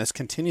unethical, and this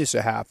continues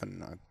to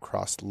happen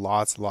across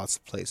lots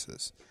of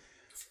places.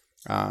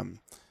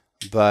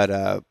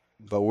 But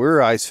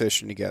we're ice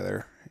fishing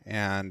together,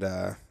 and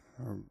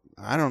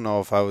I don't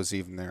know if I was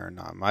even there or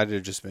not. It might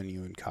have just been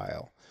you and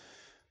Kyle.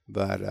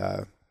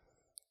 But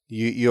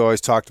you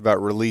always talked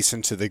about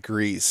releasing to the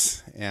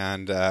grease,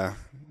 and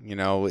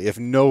if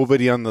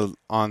nobody on the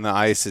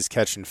ice is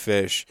catching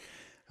fish,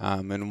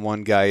 and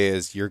one guy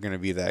is, you're going to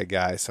be that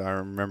guy. So I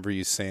remember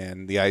you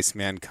saying, "The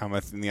Iceman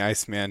cometh, and the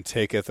Iceman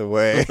taketh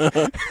away."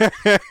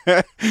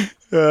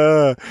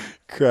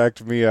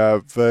 Cracked me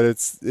up, but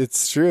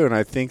it's true, and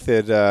I think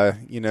that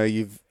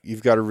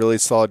you've got a really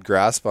solid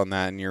grasp on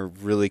that, and you're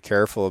really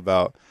careful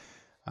about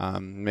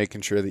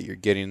making sure that you're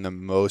getting the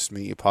most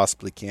meat you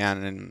possibly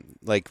can. And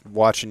like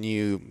watching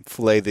you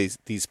fillet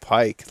these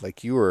pike,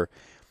 like you were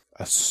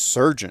a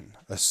surgeon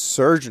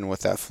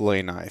with that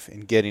fillet knife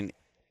and getting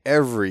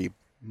every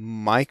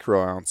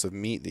micro ounce of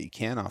meat that you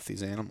can off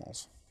these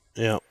animals.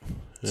 Yeah.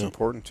 It's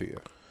important to you.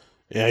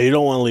 Yeah, you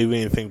don't want to leave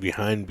anything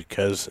behind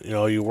because,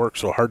 you work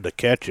so hard to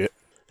catch it.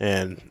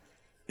 And,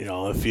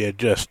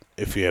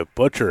 if you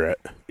butcher it,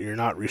 you're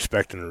not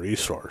respecting the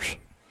resource.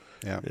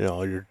 Yeah.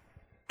 You're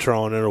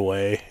throwing it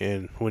away.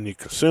 And when you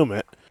consume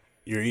it,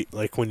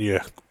 like when you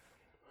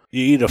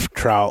eat a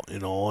trout,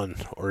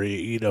 or you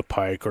eat a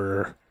pike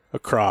or a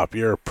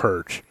crappie or a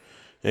perch,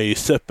 and you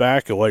sit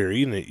back and while you're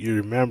eating it, you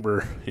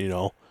remember,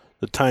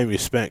 the time you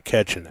spent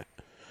catching it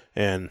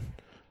and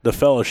the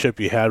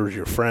fellowship you had with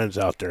your friends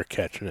out there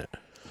catching it.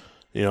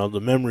 The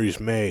memories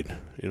made,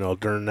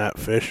 during that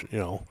fish,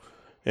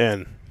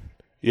 and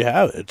you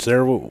have it. It's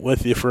there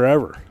with you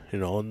forever,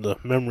 and the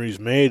memories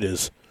made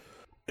is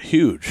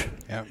huge,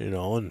 yeah.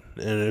 And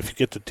if you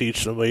get to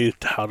teach somebody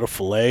how to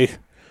fillet,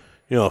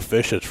 a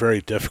fish, it's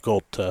very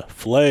difficult to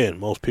fillet, and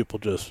most people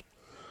just,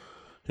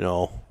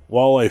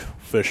 walleye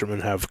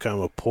fishermen have kind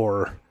of a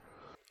poor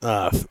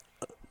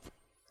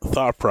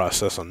thought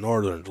process on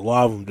northerns. A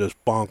lot of them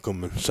just bonk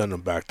them and send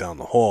them back down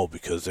the hole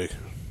because they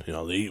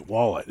eat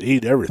walleye, they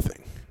eat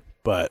everything.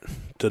 But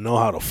to know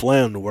how to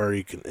fillet them to where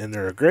you can, and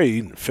they're a great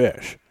eating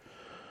fish.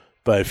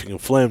 But if you can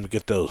fillet them to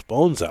get those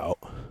bones out,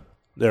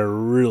 they're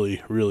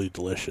really, really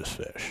delicious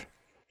fish.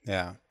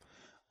 Yeah.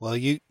 Well,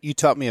 you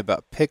taught me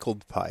about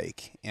pickled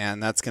pike,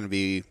 and that's going to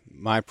be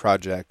my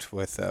project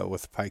with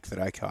the pike that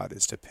I caught,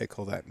 is to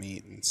pickle that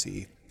meat and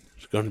see.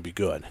 It's going to be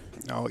good.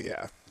 Oh,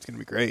 yeah. It's going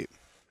to be great.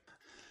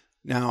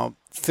 Now,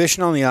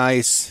 fishing on the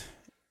ice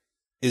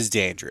is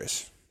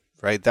dangerous,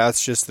 right?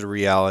 That's just the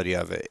reality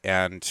of it.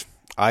 And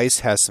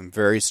ice has some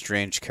very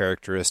strange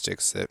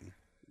characteristics that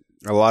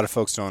a lot of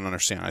folks don't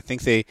understand. I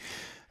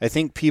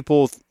think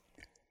people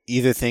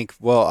either think,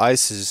 well,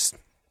 ice is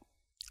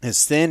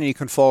thin and you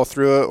can fall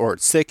through it, or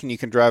it's thick and you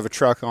can drive a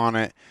truck on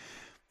it.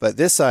 But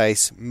this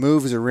ice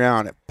moves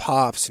around, it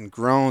pops and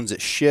groans,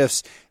 it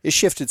shifts. It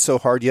shifted so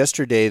hard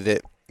yesterday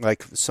that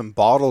like some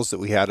bottles that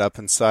we had up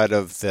inside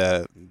of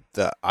the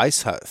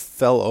ice hut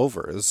fell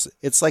over.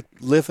 It's like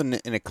living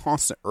in a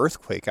constant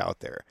earthquake out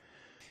there.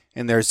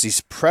 And there's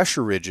these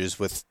pressure ridges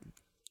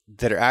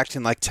that are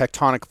acting like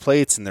tectonic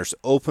plates, and there's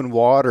open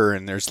water,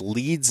 and there's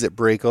leads that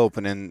break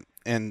open,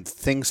 and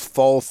things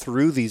fall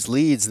through these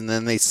leads, and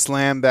then they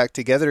slam back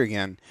together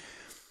again.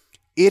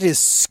 It is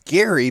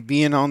scary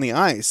being on the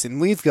ice, and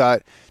we've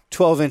got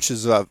 12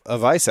 inches of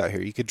ice out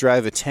here. You could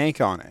drive a tank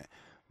on it,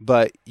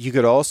 but you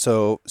could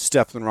also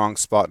step in the wrong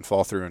spot and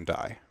fall through and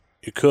die.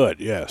 You could,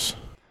 yes.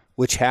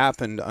 Which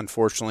happened,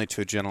 unfortunately,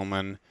 to a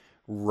gentleman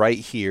right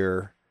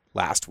here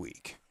last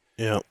week.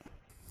 Yeah.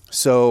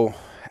 So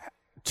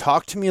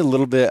talk to me a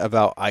little bit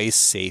about ice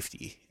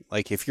safety.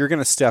 Like, if you're going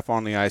to step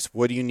on the ice,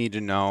 what do you need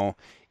to know?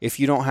 If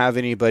you don't have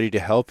anybody to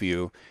help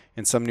you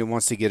and somebody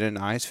wants to get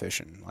into ice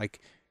fishing, like,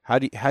 how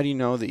do you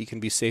know that you can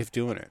be safe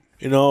doing it?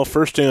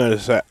 First thing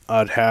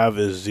I'd have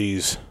is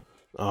these,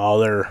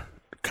 they're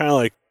kind of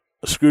like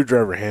a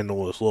screwdriver handle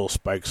with little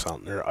spikes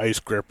on. They're ice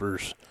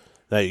grippers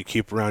that you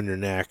keep around your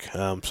neck.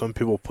 Some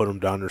people put them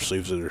down their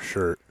sleeves of their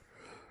shirt,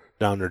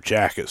 down their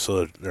jacket,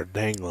 so that they're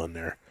dangling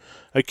there.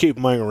 I keep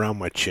mine around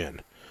my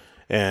chin.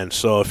 And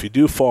so if you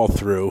do fall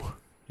through,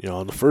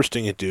 the first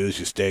thing you do is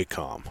you stay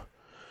calm.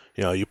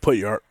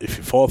 If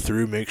you fall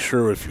through, make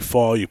sure if you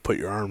fall, you put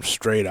your arms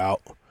straight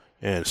out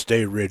and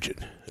stay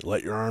rigid.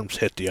 Let your arms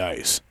hit the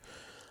ice.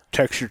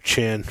 Protects your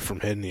chin from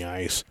hitting the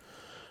ice.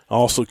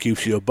 Also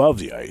keeps you above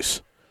the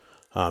ice.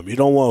 You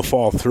don't want to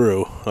fall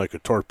through like a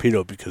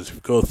torpedo, because if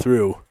you go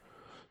through,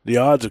 the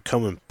odds of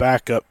coming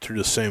back up through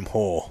the same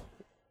hole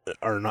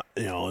are not,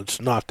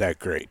 it's not that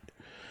great.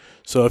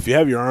 So if you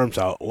have your arms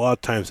out, a lot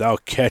of times that'll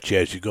catch you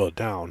as you go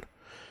down.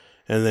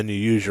 And then you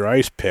use your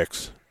ice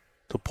picks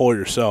to pull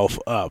yourself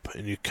up,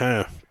 and you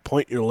kind of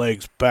point your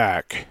legs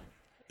back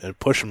and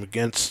push them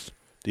against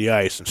the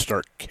ice and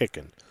start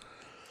kicking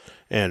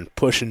and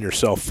pushing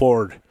yourself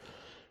forward.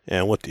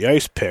 And with the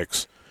ice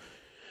picks,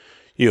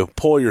 you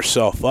pull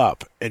yourself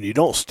up, and you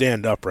don't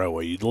stand up right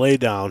away. You lay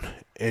down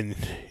and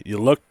you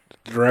look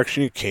the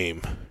direction you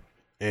came,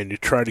 and you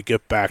try to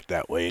get back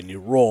that way, and you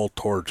roll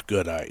towards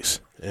good ice.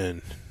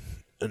 And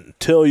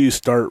until you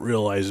start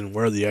realizing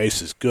where the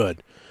ice is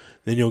good,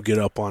 then you'll get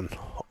up on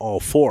all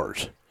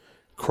fours,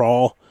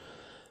 crawl,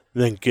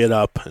 then get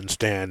up and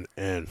stand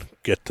and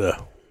get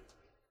to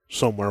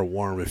somewhere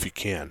warm if you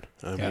can.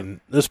 I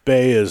mean, this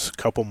bay is a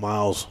couple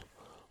miles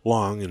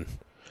long, and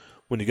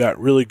when you got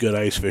really good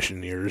ice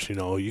fishing ears,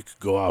 you could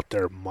go out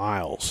there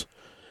miles.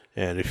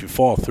 And if you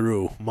fall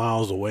through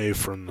miles away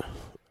from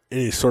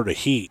any sort of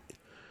heat,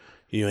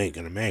 you ain't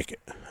going to make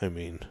it. I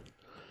mean,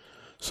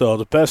 so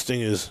the best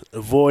thing is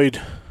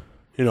avoid,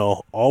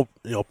 all,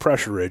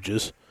 pressure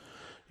ridges.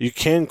 You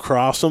can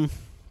cross them,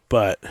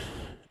 but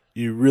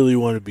you really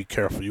want to be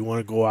careful. You want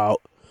to go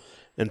out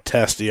and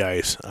test the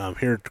ice.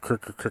 Here at the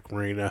Crooker Creek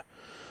Marina,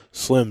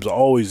 Slim's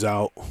always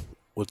out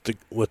with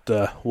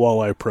the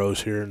walleye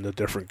pros here and the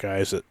different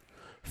guys that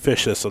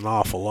fish this an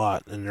awful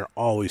lot, and they're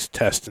always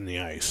testing the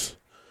ice.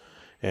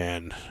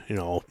 And,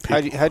 people,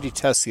 how do you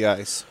test the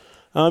ice?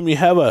 You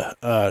have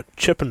a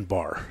chipping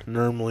bar.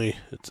 Normally,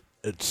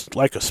 it's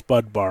like a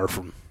spud bar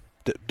from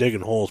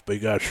digging holes, but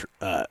you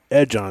got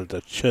edge on it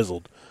that's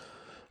chiseled.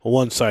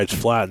 One side's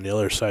flat and the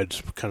other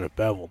side's kind of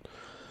beveled.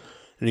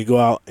 And you go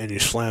out and you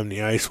slam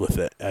the ice with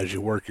it as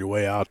you work your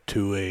way out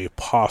to a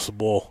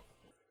possible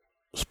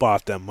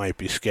spot that might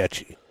be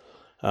sketchy.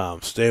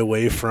 Stay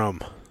away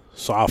from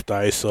soft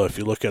ice. So if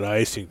you look at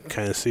ice, you can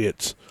kind of see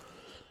it's,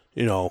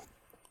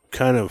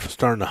 kind of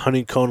starting to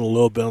honeycomb a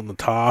little bit on the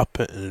top,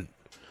 and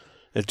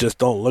it just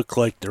don't look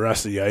like the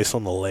rest of the ice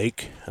on the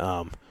lake.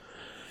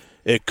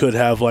 It could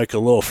have like a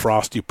little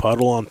frosty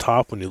puddle on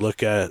top. When you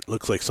look at it, it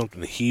looks like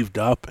something heaved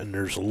up, and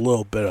there's a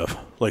little bit of,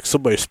 like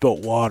somebody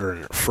spilt water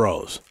and it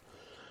froze.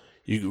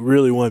 You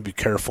really want to be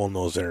careful in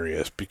those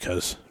areas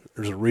because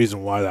there's a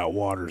reason why that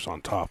water's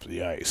on top of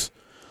the ice.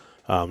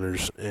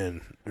 There's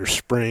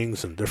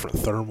springs and different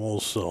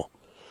thermals, so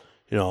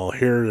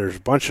here there's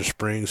a bunch of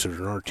springs. There's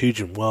an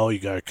artesian well you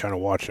got to kind of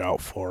watch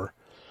out for,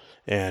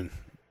 and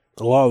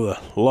a lot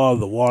of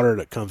the water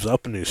that comes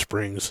up in these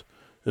springs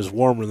is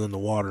warmer than the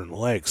water in the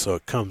lake, so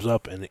it comes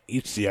up and it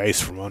eats the ice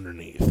from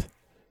underneath,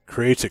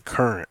 creates a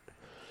current,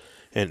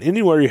 and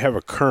anywhere you have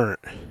a current,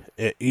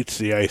 it eats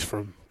the ice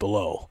from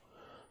below.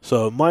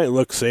 So it might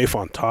look safe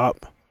on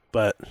top,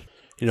 but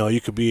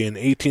you could be in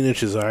 18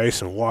 inches of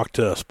ice and walk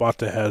to a spot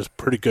that has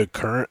pretty good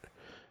current,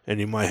 and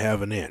you might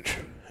have an inch,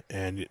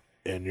 and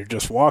you're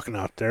just walking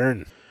out there,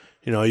 and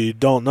you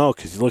don't know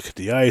because you look at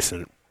the ice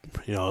and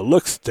it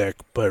looks thick,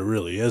 but it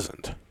really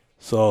isn't.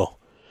 So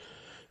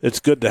it's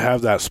good to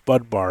have that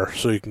spud bar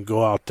so you can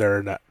go out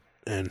there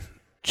and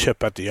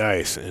chip at the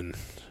ice. And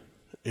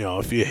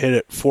if you hit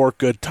it 4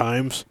 good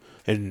times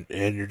and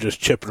you're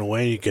just chipping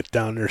away and you get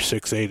down there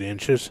 6-8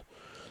 inches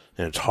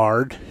and it's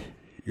hard,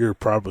 you're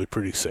probably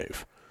pretty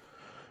safe.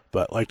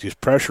 But like these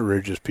pressure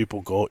ridges,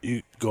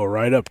 you go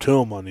right up to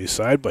them on these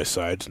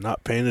side-by-sides,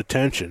 not paying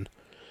attention,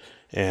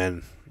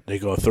 and they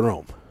go through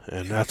them.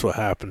 And that's what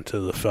happened to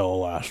the fellow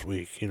last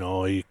week.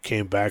 He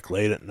came back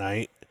late at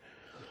night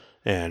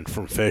and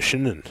from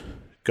fishing and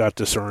got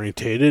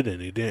disorientated,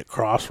 and he didn't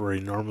cross where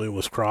he normally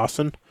was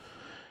crossing.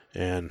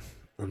 And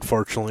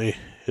unfortunately,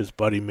 his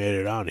buddy made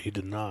it out, and he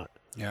did not.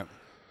 Yeah.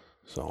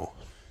 So,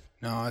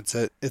 no, it's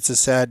a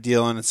sad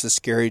deal and it's a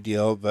scary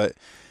deal, but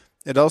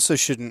it also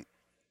shouldn't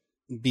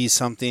be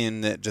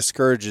something that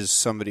discourages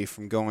somebody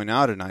from going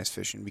out and ice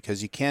fishing,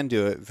 because you can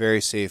do it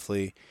very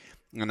safely.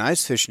 And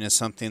ice fishing is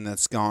something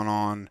that's gone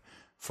on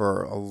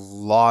for a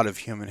lot of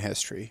human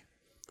history.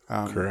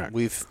 Correct.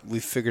 We've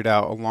figured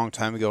out a long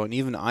time ago, and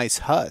even ice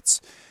huts.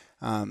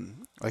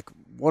 Like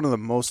one of the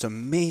most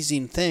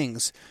amazing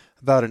things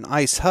about an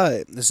ice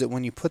hut is that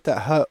when you put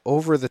that hut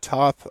over the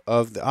top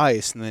of the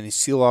ice and then you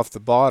seal off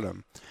the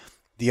bottom,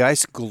 the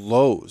ice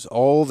glows.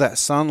 All that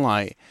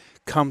sunlight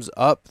comes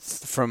up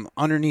from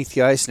underneath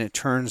the ice and it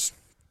turns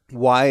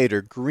white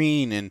or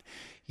green, and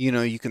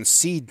you can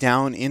see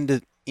down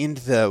into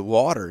the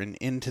water and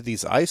into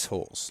these ice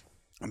holes.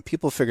 And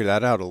people figured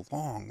that out a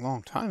long,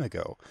 long time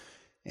ago.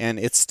 And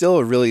it's still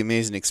a really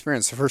amazing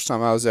experience. The first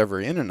time I was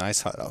ever in an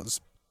ice hut, I was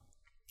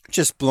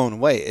just blown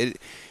away.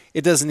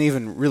 It doesn't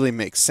even really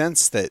make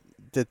sense that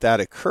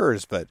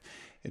occurs, but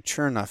it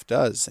sure enough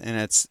does. And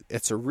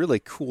it's a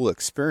really cool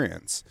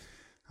experience.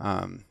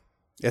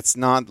 It's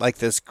not like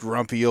this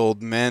grumpy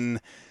old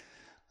men,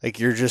 like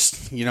you're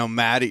just,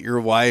 mad at your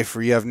wife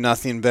or you have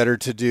nothing better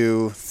to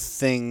do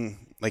thing.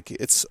 Like,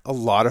 it's a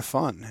lot of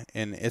fun,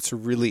 and it's a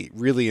really,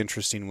 really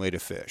interesting way to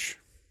fish.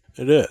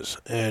 It is.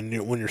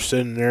 And when you're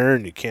sitting there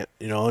and you can't,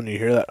 and you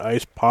hear that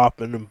ice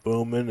popping and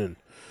booming, and,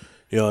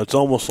 it's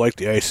almost like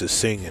the ice is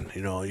singing.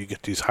 You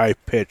get these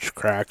high-pitched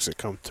cracks that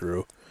come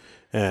through,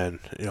 and,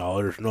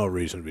 there's no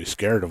reason to be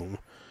scared of them.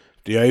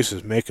 If the ice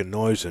is making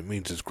noise, it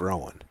means it's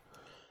growing.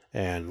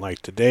 And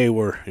like today,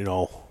 we're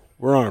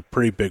on a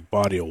pretty big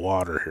body of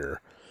water here,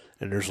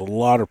 and there's a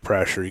lot of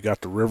pressure. You got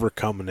the river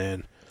coming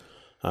in.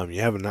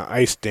 You have an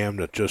ice dam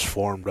that just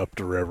formed up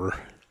the river,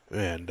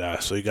 and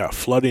so you got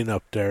flooding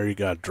up there. You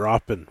got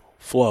drop and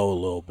flow a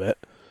little bit,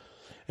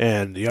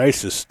 and the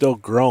ice is still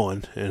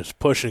growing, and it's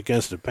pushing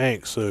against the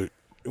bank. So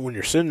when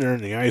you're sitting there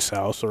in the ice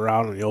house or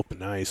out on the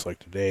open ice like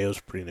today, it was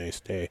a pretty nice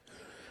day,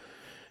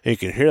 and you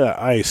can hear that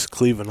ice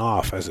cleaving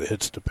off as it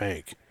hits the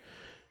bank.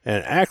 And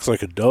it acts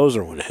like a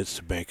dozer when it hits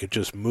the bank. It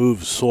just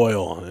moves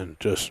soil and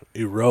just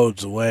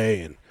erodes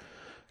away and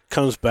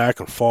comes back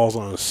and falls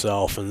on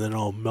itself, and then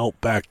it'll melt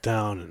back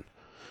down.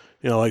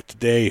 And like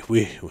today,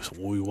 we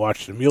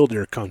watched a mule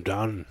deer come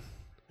down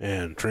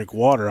and drink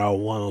water out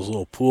of one of those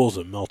little pools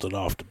that melted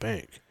off the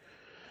bank.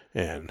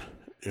 And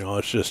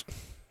it's just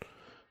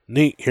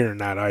neat hearing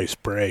that ice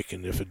break,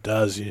 and if it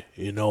does,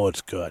 you know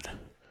it's good.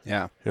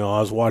 Yeah. I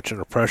was watching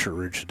a pressure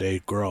ridge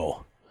today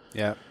grow.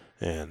 Yeah.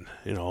 And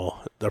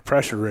the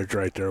pressure ridge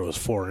right there was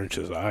 4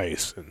 inches of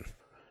ice,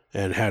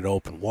 and had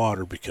open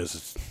water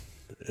because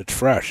it's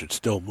fresh, it's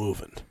still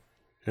moving.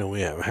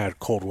 We haven't had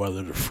cold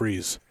weather to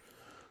freeze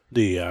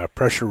the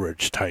pressure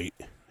ridge tight.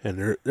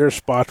 And there are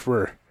spots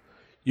where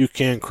you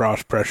can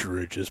cross pressure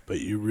ridges,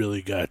 but you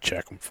really got to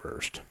check them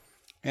first.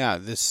 Yeah,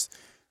 this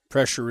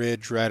pressure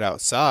ridge right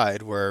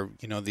outside where,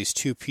 these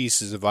two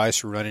pieces of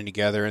ice are running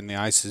together and the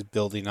ice is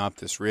building up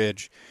this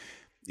ridge.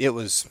 It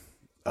was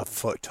a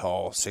foot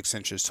tall, 6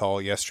 inches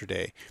tall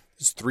yesterday.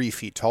 It's 3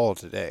 feet tall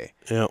today.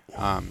 Yep.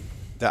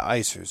 The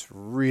ice is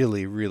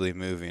really, really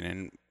moving.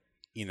 And,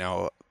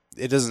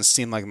 it doesn't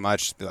seem like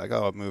much to be like,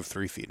 oh, it moved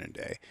 3 feet in a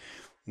day.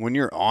 When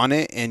you're on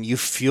it and you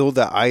feel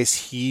the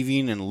ice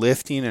heaving and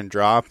lifting and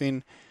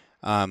dropping,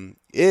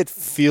 it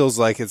feels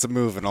like it's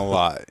moving a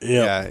lot. Yep.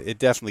 Yeah, it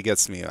definitely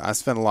gets me. I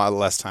spend a lot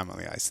less time on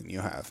the ice than you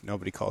have.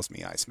 Nobody calls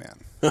me Iceman.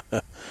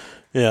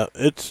 Yeah,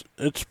 it's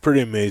pretty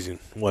amazing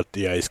what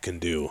the ice can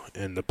do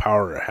and the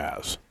power it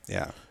has.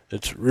 Yeah.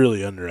 It's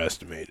really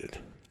underestimated.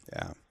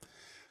 Yeah.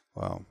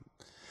 Well,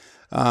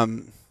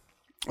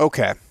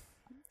 okay.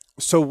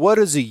 So what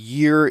does a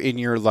year in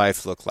your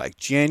life look like?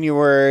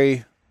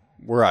 January,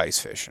 we're ice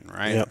fishing,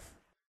 right? Yep.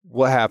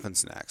 What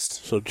happens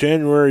next? So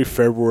January,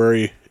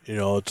 February,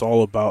 it's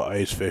all about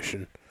ice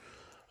fishing.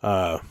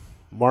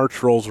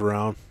 March rolls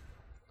around.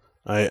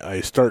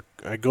 I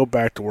go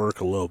back to work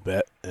a little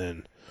bit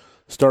and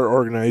start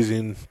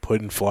organizing,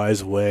 putting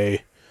flies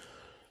away,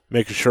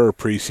 making sure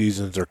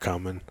pre-seasons are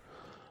coming.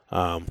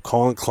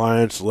 Calling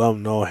clients, let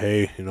them know,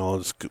 hey,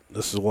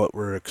 this is what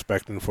we're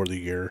expecting for the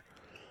year.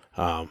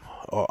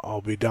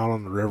 I'll be down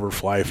on the river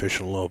fly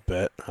fishing a little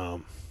bit.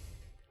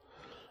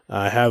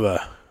 I have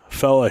a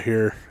fella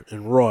here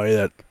in Roy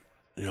that,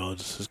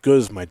 is as good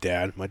as my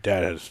dad. My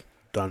dad has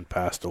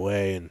passed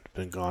away and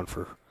been gone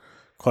for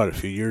quite a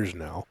few years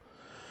now.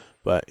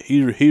 But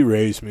he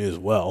raised me as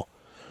well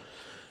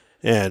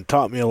and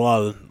taught me a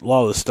lot of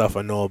the stuff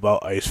I know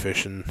about ice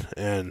fishing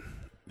and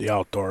the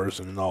outdoors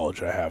and the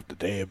knowledge I have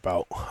today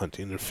about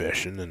hunting and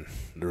fishing and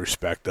the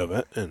respect of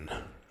it and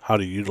how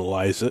to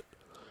utilize it.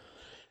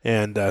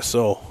 And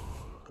so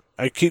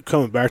I keep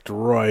coming back to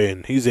Roy,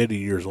 and he's 80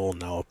 years old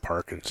now with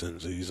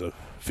Parkinson's. He's a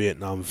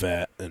Vietnam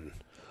vet, and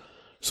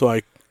so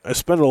I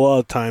spend a lot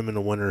of time in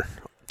the winter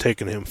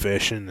taking him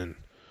fishing and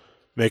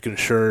making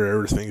sure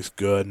everything's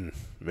good and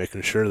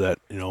making sure that,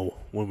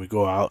 when we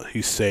go out,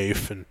 he's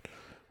safe and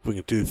we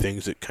can do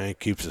things that kind of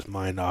keeps his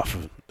mind off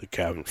of the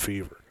cabin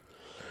fever.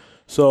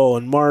 So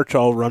in March,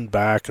 I'll run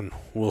back and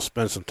we'll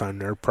spend some time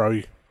there,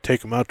 probably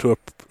take him out to a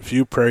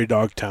few prairie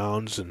dog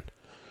towns and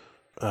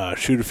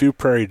shoot a few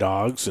prairie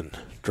dogs and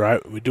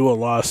drive. We do a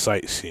lot of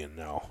sightseeing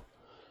now,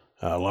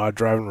 a lot of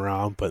driving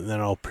around, but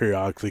then I'll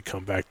periodically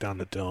come back down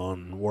to Dillon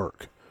and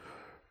work,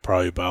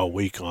 probably about a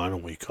week on, a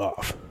week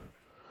off.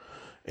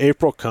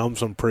 April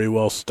comes, I'm pretty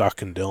well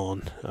stuck in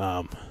Dillon.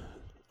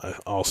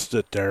 I'll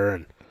sit there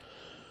and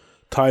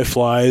tie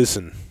flies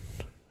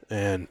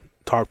and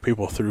talk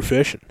people through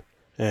fishing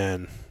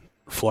and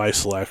fly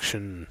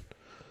selection,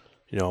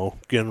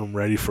 getting them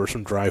ready for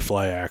some dry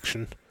fly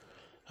action.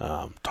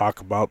 Talk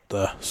about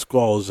the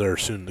squalls that are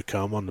soon to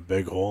come on the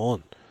big hole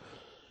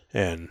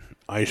and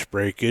ice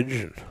breakage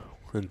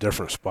in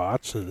different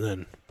spots. And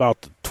then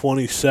about the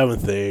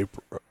 27th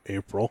of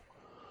April,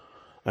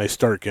 I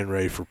start getting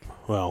ready for,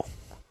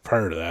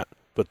 prior to that.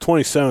 But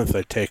 27th,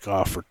 I take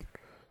off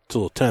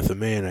till the 10th of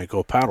May, and I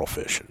go paddle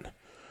fishing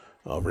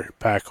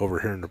back over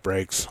here in the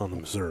breaks on the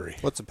Missouri.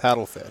 What's a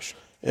paddlefish?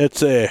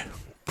 It's a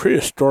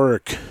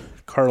prehistoric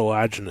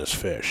cartilaginous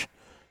fish.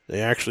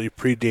 They actually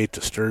predate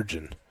the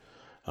sturgeon.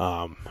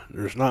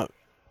 There's not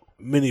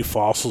many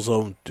fossils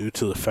of them due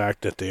to the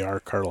fact that they are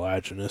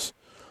cartilaginous,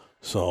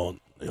 so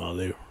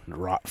they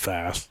rot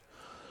fast.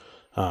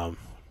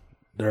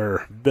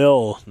 Their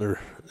bill,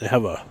 they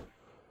have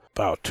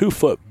about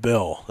 2-foot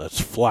bill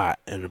that's flat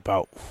and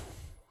about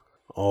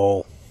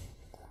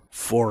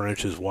 4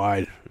 inches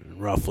wide, and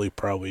roughly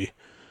probably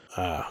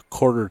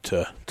 1/4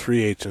 to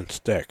 3/8 inch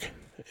thick.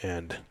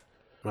 And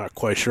I'm not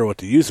quite sure what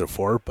to use it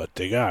for, but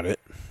they got it.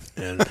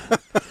 And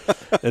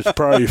it's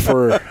probably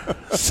for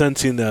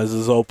sensing the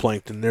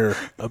zooplankton. They're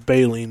a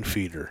baleen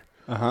feeder.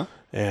 Uh-huh.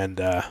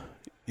 And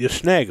you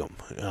snag them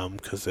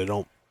because they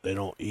don't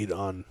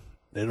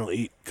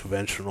eat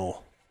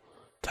conventional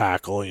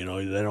tackle. They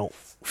don't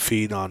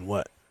feed on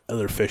what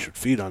other fish would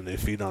feed on. They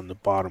feed on the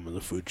bottom of the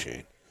food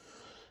chain,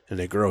 and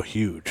they grow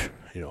huge.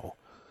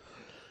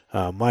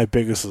 My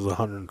biggest is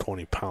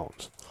 120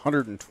 pounds.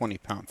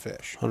 120-pound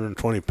fish.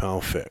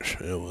 120-pound fish.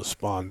 It was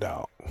spawned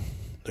out.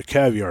 The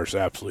caviar is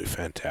absolutely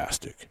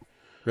fantastic.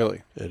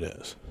 Really? It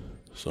is.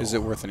 So, is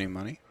it worth any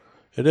money?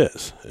 It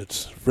is.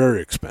 It's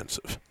very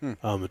expensive.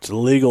 It's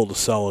illegal to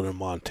sell it in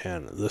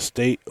Montana. The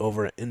state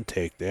over at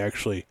Intake, they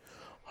actually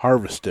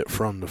harvest it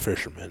from the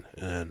fishermen,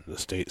 and the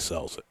state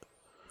sells it.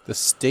 The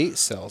state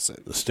sells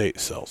it? The state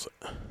sells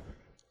it.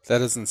 That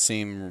doesn't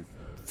seem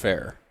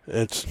fair.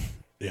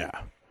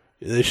 Yeah.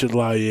 They should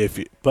allow you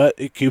but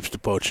it keeps the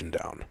poaching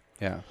down.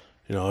 Yeah.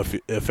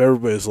 If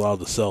everybody's allowed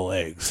to sell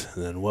eggs,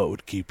 then what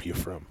would keep you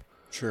from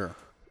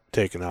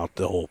taking out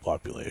the whole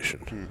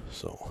population?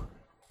 So,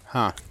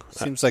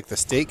 seems like the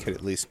state could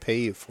at least pay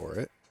you for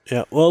it.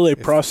 Yeah, well, they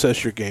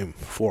process your game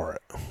for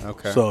it.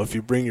 Okay. So if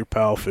you bring your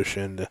paddlefish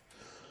in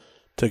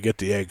to get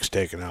the eggs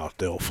taken out.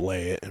 They'll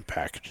fillet it and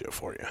package it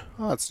for you.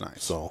 Oh, that's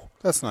nice. So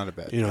that's not a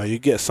bad. You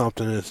get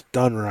something that's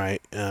done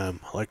right.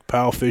 Like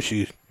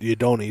paddlefish, you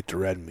don't eat the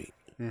red meat.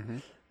 Mm-hmm.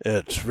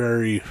 It's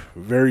very,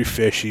 very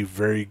fishy,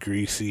 very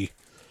greasy,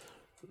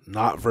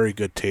 not very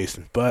good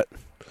tasting. But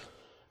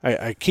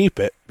I keep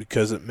it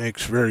because it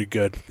makes very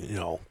good,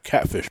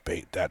 catfish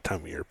bait that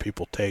time of year.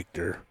 People take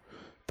their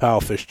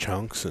paddlefish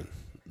chunks and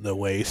the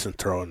waste and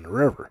throw it in the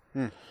river.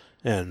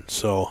 And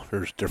so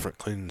there's different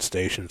cleaning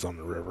stations on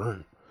the river.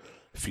 And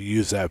if you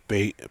use that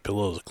bait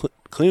below the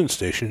cleaning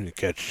station, you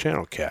catch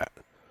channel cat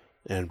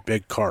and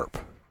big carp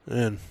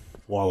and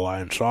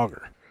walleye and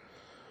sauger.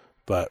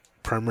 But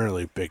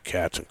primarily big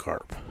cats and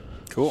carp.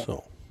 Cool.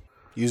 So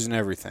using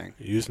everything.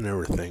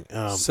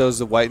 So does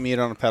the white meat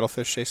on a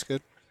paddlefish taste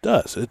good?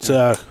 Does.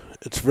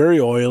 It's very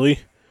oily.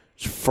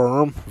 It's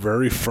firm,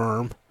 very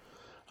firm.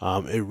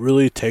 It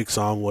really takes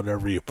on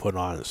whatever you put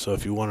on it. So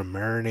if you want to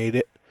marinate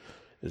it,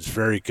 it's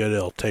very good.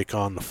 It'll take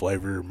on the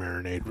flavor of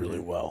marinade really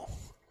well.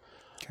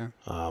 Okay.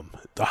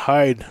 The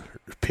hide,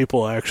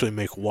 people actually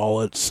make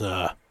wallets,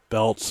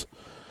 belts,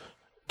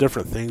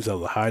 different things out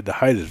of the hide. The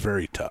hide is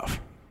very tough.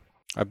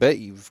 I bet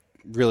you've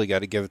really got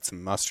to give it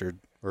some mustard,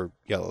 or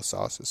yellow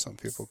sauce, as some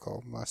people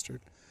call mustard.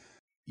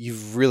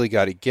 You've really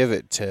got to give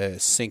it to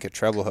sink a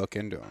treble hook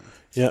into them.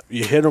 Yeah,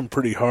 you hit them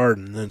pretty hard,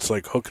 and then it's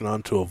like hooking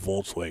onto a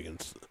Volkswagen.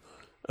 It's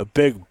a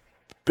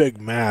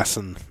big mass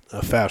in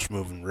a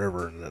fast-moving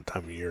river in that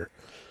time of year.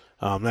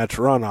 That's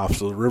runoff,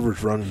 so the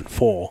river's running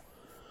full,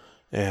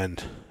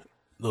 and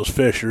those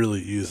fish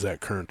really use that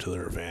current to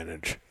their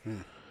advantage.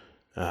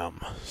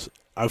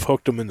 I've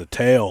hooked them in the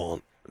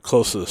tail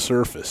close to the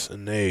surface,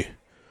 and they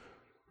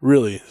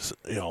really,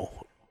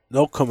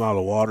 they'll come out of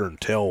the water and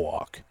tail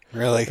walk.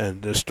 Really?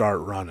 And just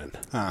start running.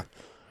 Huh.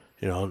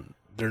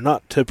 They're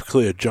not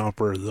typically a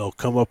jumper. They'll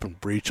come up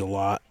and breach a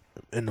lot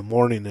in the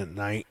morning and at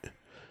night.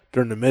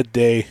 During the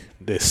midday,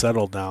 they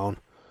settle down,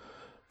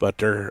 but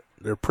they're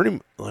pretty.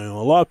 A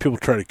lot of people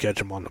try to catch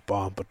them on the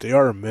bottom, but they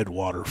are a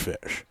mid-water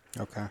fish.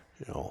 Okay.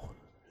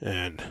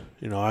 And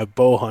I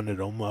bow hunted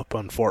them up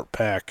on Fort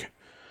Peck,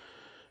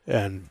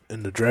 and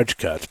in the dredge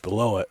cuts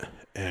below it,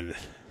 and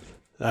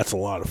that's a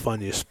lot of fun.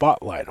 You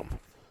spotlight them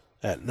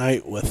at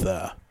night with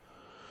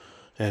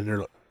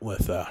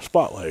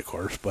spotlight, of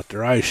course, but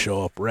their eyes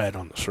show up red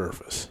on the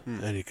surface,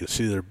 and you can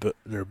see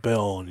their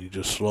bill, and you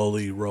just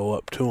slowly row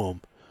up to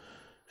them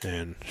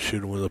and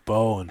shoot them with a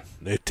bow, and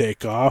they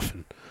take off,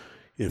 and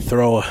you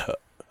throw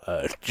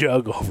a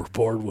jug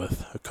overboard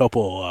with a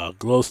couple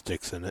glow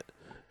sticks in it,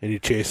 and you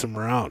chase them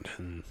around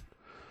and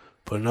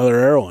put another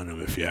arrow in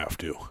them if you have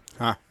to.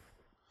 Huh.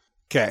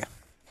 Okay.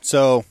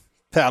 So,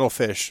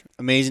 paddlefish,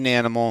 amazing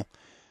animal,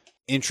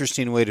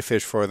 interesting way to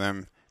fish for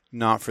them,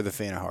 not for the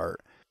faint of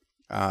heart.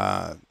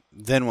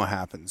 Then what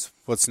happens?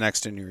 What's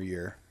next in your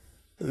year?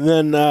 And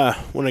then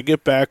when I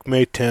get back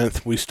May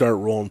 10th, we start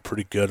rolling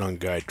pretty good on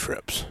guide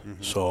trips.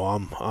 Mm-hmm. So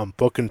I'm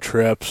booking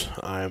trips.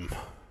 I'm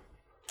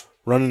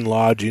running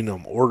lodging.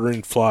 I'm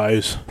ordering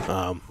flies.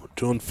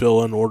 Doing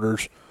fill-in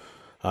orders.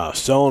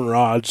 Selling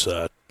rods.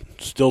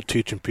 Still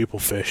teaching people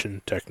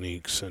fishing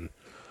techniques and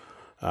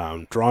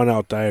drawing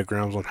out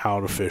diagrams on how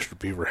to fish the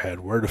beaverhead,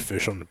 where to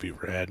fish on the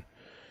beaverhead.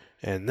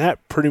 And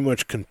that pretty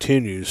much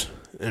continues.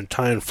 And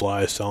tying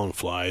flies, selling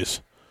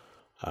flies.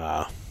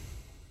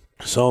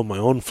 Selling my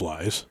own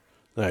flies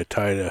that I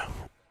tie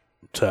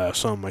to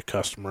some of my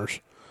customers.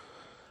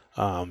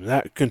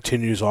 That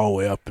continues all the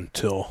way up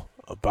until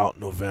about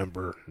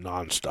November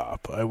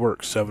nonstop. I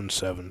work 7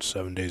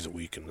 days a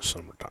week in the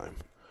summertime.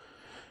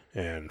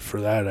 And for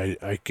that,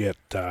 I get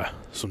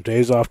some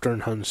days off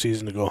during hunting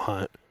season to go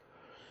hunt.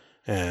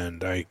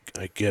 And I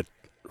get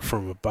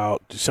from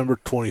about December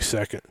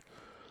 22nd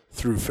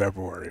through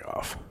February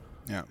off.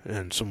 Yeah.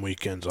 And some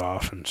weekends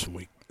off and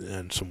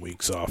some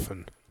weeks off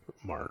in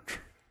March.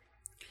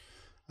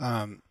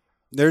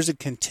 There's a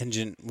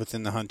contingent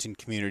within the hunting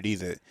community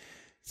that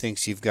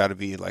thinks you've got to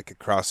be like a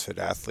CrossFit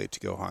athlete to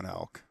go hunt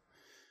elk.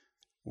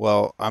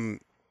 Well,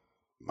 I'm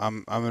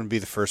going to be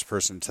the first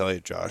person to tell you,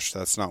 Josh,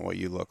 that's not what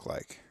you look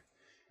like.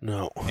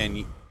 No.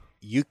 And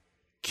you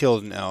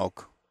killed an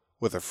elk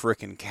with a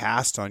frickin'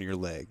 cast on your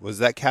leg. Was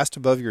that cast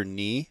above your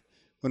knee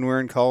when we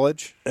were in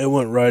college? It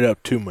went right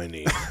up to my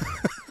knee.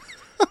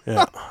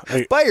 Yeah.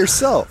 By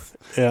yourself?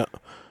 Yeah.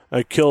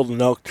 I killed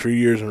an elk 3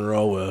 years in a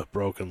row with a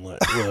broken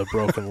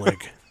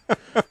leg,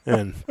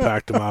 and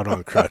packed him out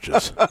on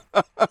crutches.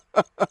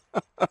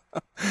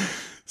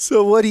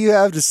 So what do you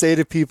have to say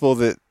to people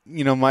that,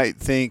 might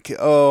think,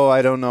 oh,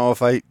 I don't know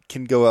if I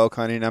can go elk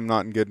hunting, I'm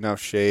not in good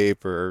enough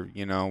shape, or,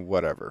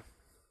 whatever?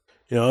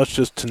 It's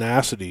just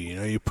tenacity.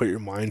 You put your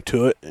mind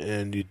to it,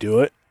 and you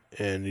do it,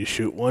 and you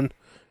shoot one,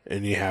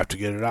 and you have to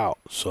get it out.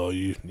 So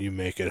you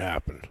make it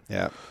happen.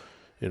 Yeah.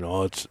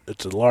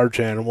 It's a large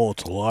animal.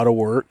 It's a lot of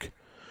work.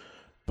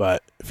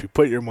 But if you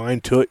put your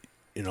mind to it,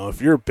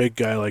 if you're a big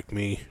guy like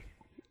me,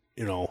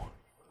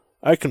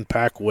 I can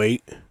pack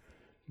weight.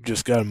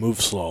 Just got to move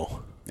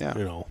slow.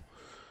 Yeah.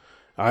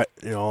 I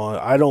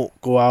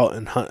don't go out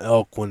and hunt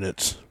elk when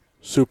it's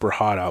super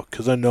hot out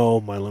because I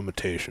know my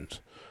limitations.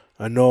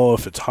 I know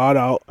if it's hot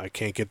out, I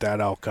can't get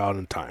that elk out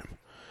in time.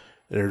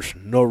 There's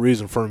no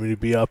reason for me to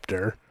be up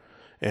there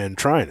and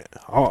trying it.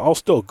 I'll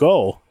still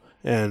go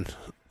and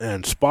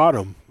spot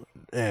them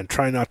and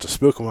try not to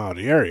spook them out of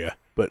the area,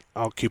 but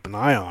I'll keep an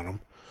eye on them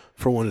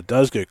for when it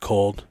does get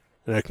cold,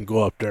 and I can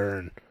go up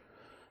there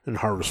and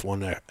harvest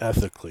one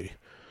ethically.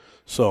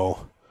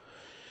 So,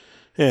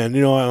 and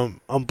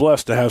I'm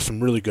blessed to have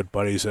some really good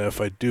buddies that if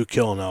I do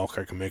kill an elk,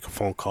 I can make a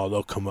phone call.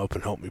 They'll come up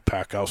and help me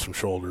pack out some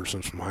shoulders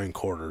and some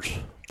hindquarters.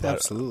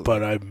 Absolutely.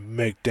 But I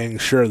make dang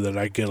sure that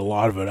I get a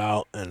lot of it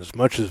out and as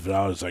much of it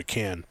out as I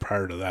can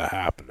prior to that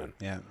happening.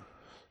 Yeah.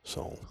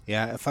 So.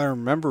 Yeah, if I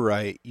remember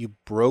right, you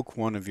broke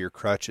one of your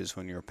crutches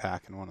when you were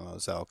packing one of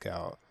those elk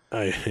out.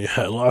 I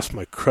lost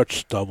my crutch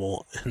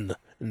stubble in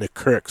the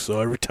creek,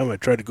 so every time I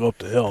tried to go up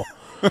the hill,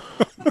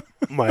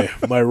 my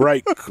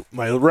right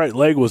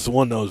leg was the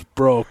one that was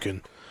broke,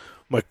 and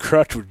my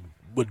crutch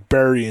would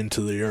bury into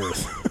the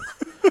earth.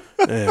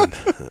 And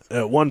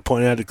at one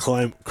point, I had to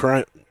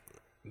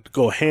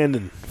go hand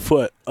and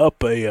foot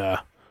up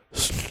a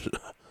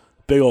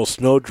big old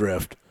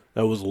snowdrift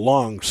that was a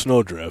long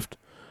snowdrift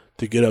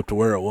to get up to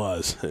where it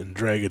was and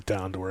drag it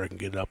down to where I can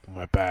get it up on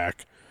my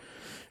back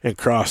and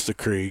cross the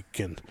creek.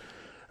 And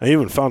I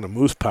even found a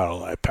moose paddle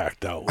that I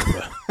packed out with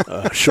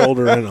a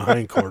shoulder and a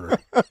hindquarter.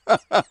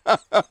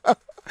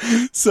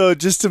 So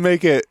just to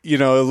make it, a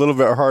little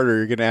bit harder,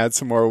 you're going to add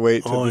some more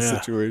weight to the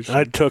situation.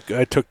 I took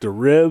the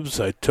ribs.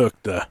 I took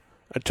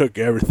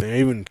everything. I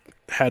even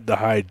had the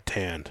hide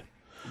tanned.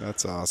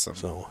 That's awesome.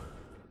 So,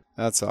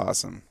 that's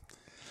awesome,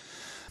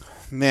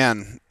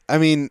 man. I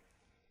mean,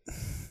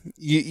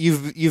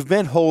 you've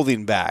been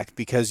holding back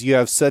because you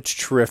have such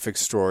terrific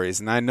stories,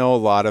 and I know a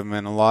lot of them,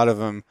 and a lot of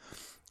them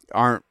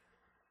aren't.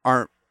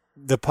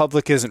 The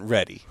public isn't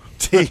ready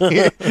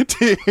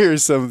to hear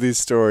some of these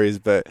stories,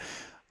 but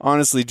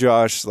honestly,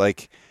 Josh,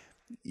 like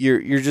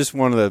you're just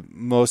one of the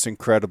most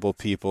incredible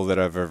people that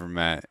I've ever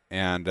met,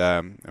 and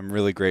I'm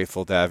really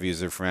grateful to have you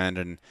as a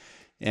friend,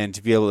 and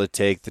to be able to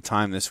take the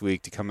time this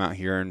week to come out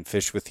here and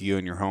fish with you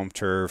in your home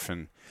turf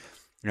and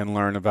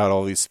learn about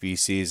all these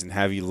species and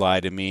have you lie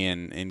to me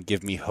and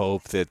give me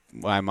hope that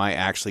I might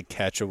actually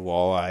catch a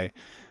walleye.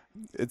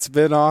 It's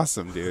been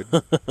awesome, dude.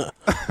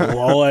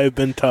 Walleye have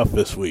been tough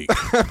this week.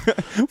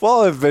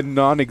 Walleye have been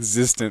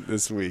non-existent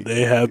this week.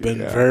 They have been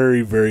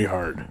very, very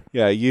hard.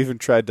 Yeah, you even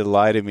tried to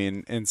lie to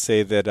me and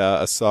say that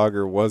a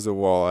sauger was a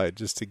walleye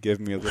just to give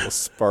me a little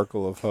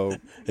sparkle of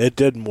hope. It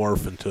did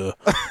morph into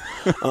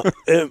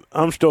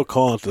I'm still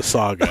calling it the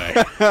saw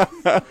guy.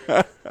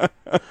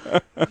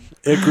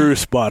 It grew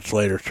spots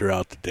later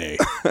throughout the day.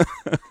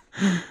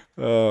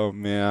 Oh,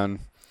 man.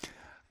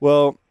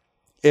 Well,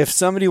 if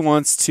somebody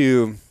wants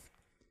to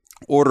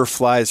order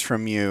flies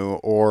from you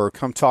or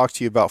come talk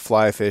to you about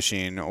fly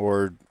fishing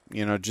or,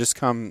 just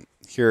come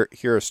hear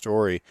a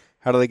story,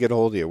 how do they get a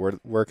hold of you?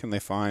 Where can they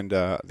find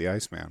the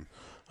Iceman?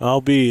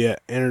 I'll be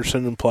at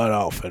Anderson and Platt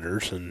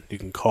Outfitters, and you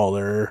can call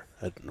there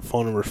at the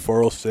phone number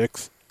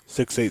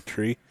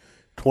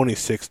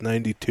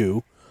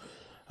 406-683-2692.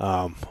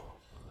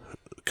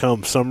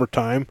 Come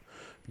summertime,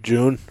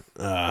 June,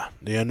 the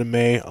end of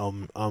May,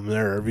 I'm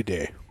there every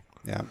day.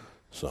 Yeah.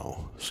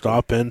 So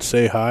stop in,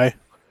 say hi.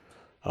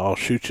 I'll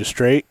shoot you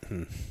straight,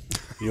 and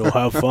you'll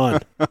have fun.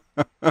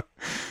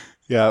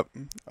 Yep.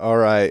 All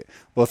right.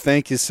 Well,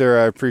 thank you,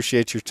 sir. I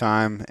appreciate your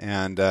time.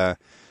 And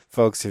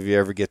folks, if you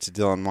ever get to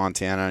Dillon,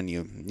 Montana, and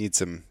you need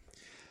some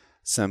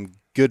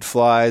good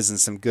flies and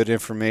some good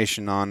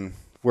information on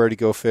where to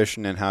go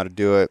fishing and how to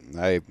do it,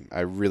 I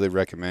really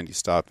recommend you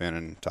stop in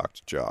and talk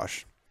to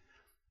Josh.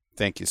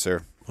 Thank you,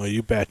 sir. Well,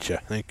 you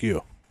betcha. Thank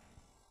you.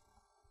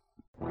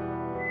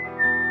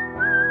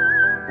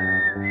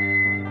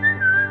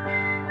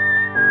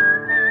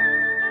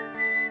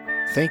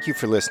 Thank you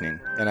for listening,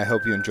 and I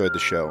hope you enjoyed the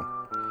show.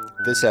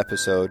 This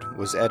episode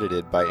was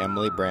edited by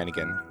Emily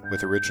Brannigan,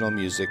 with original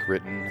music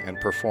written and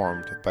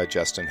performed by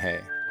Justin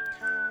Hay.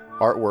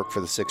 Artwork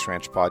for the Six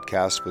Ranch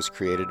podcast was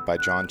created by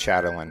John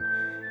Chatterlin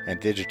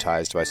and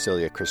digitized by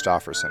Celia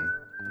Christofferson.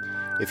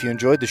 If you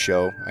enjoyed the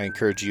show, I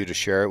encourage you to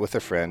share it with a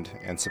friend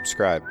and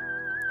subscribe.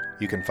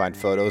 You can find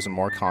photos and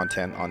more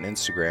content on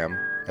Instagram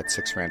at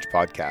Six Ranch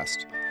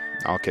Podcast.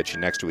 I'll catch you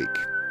next week.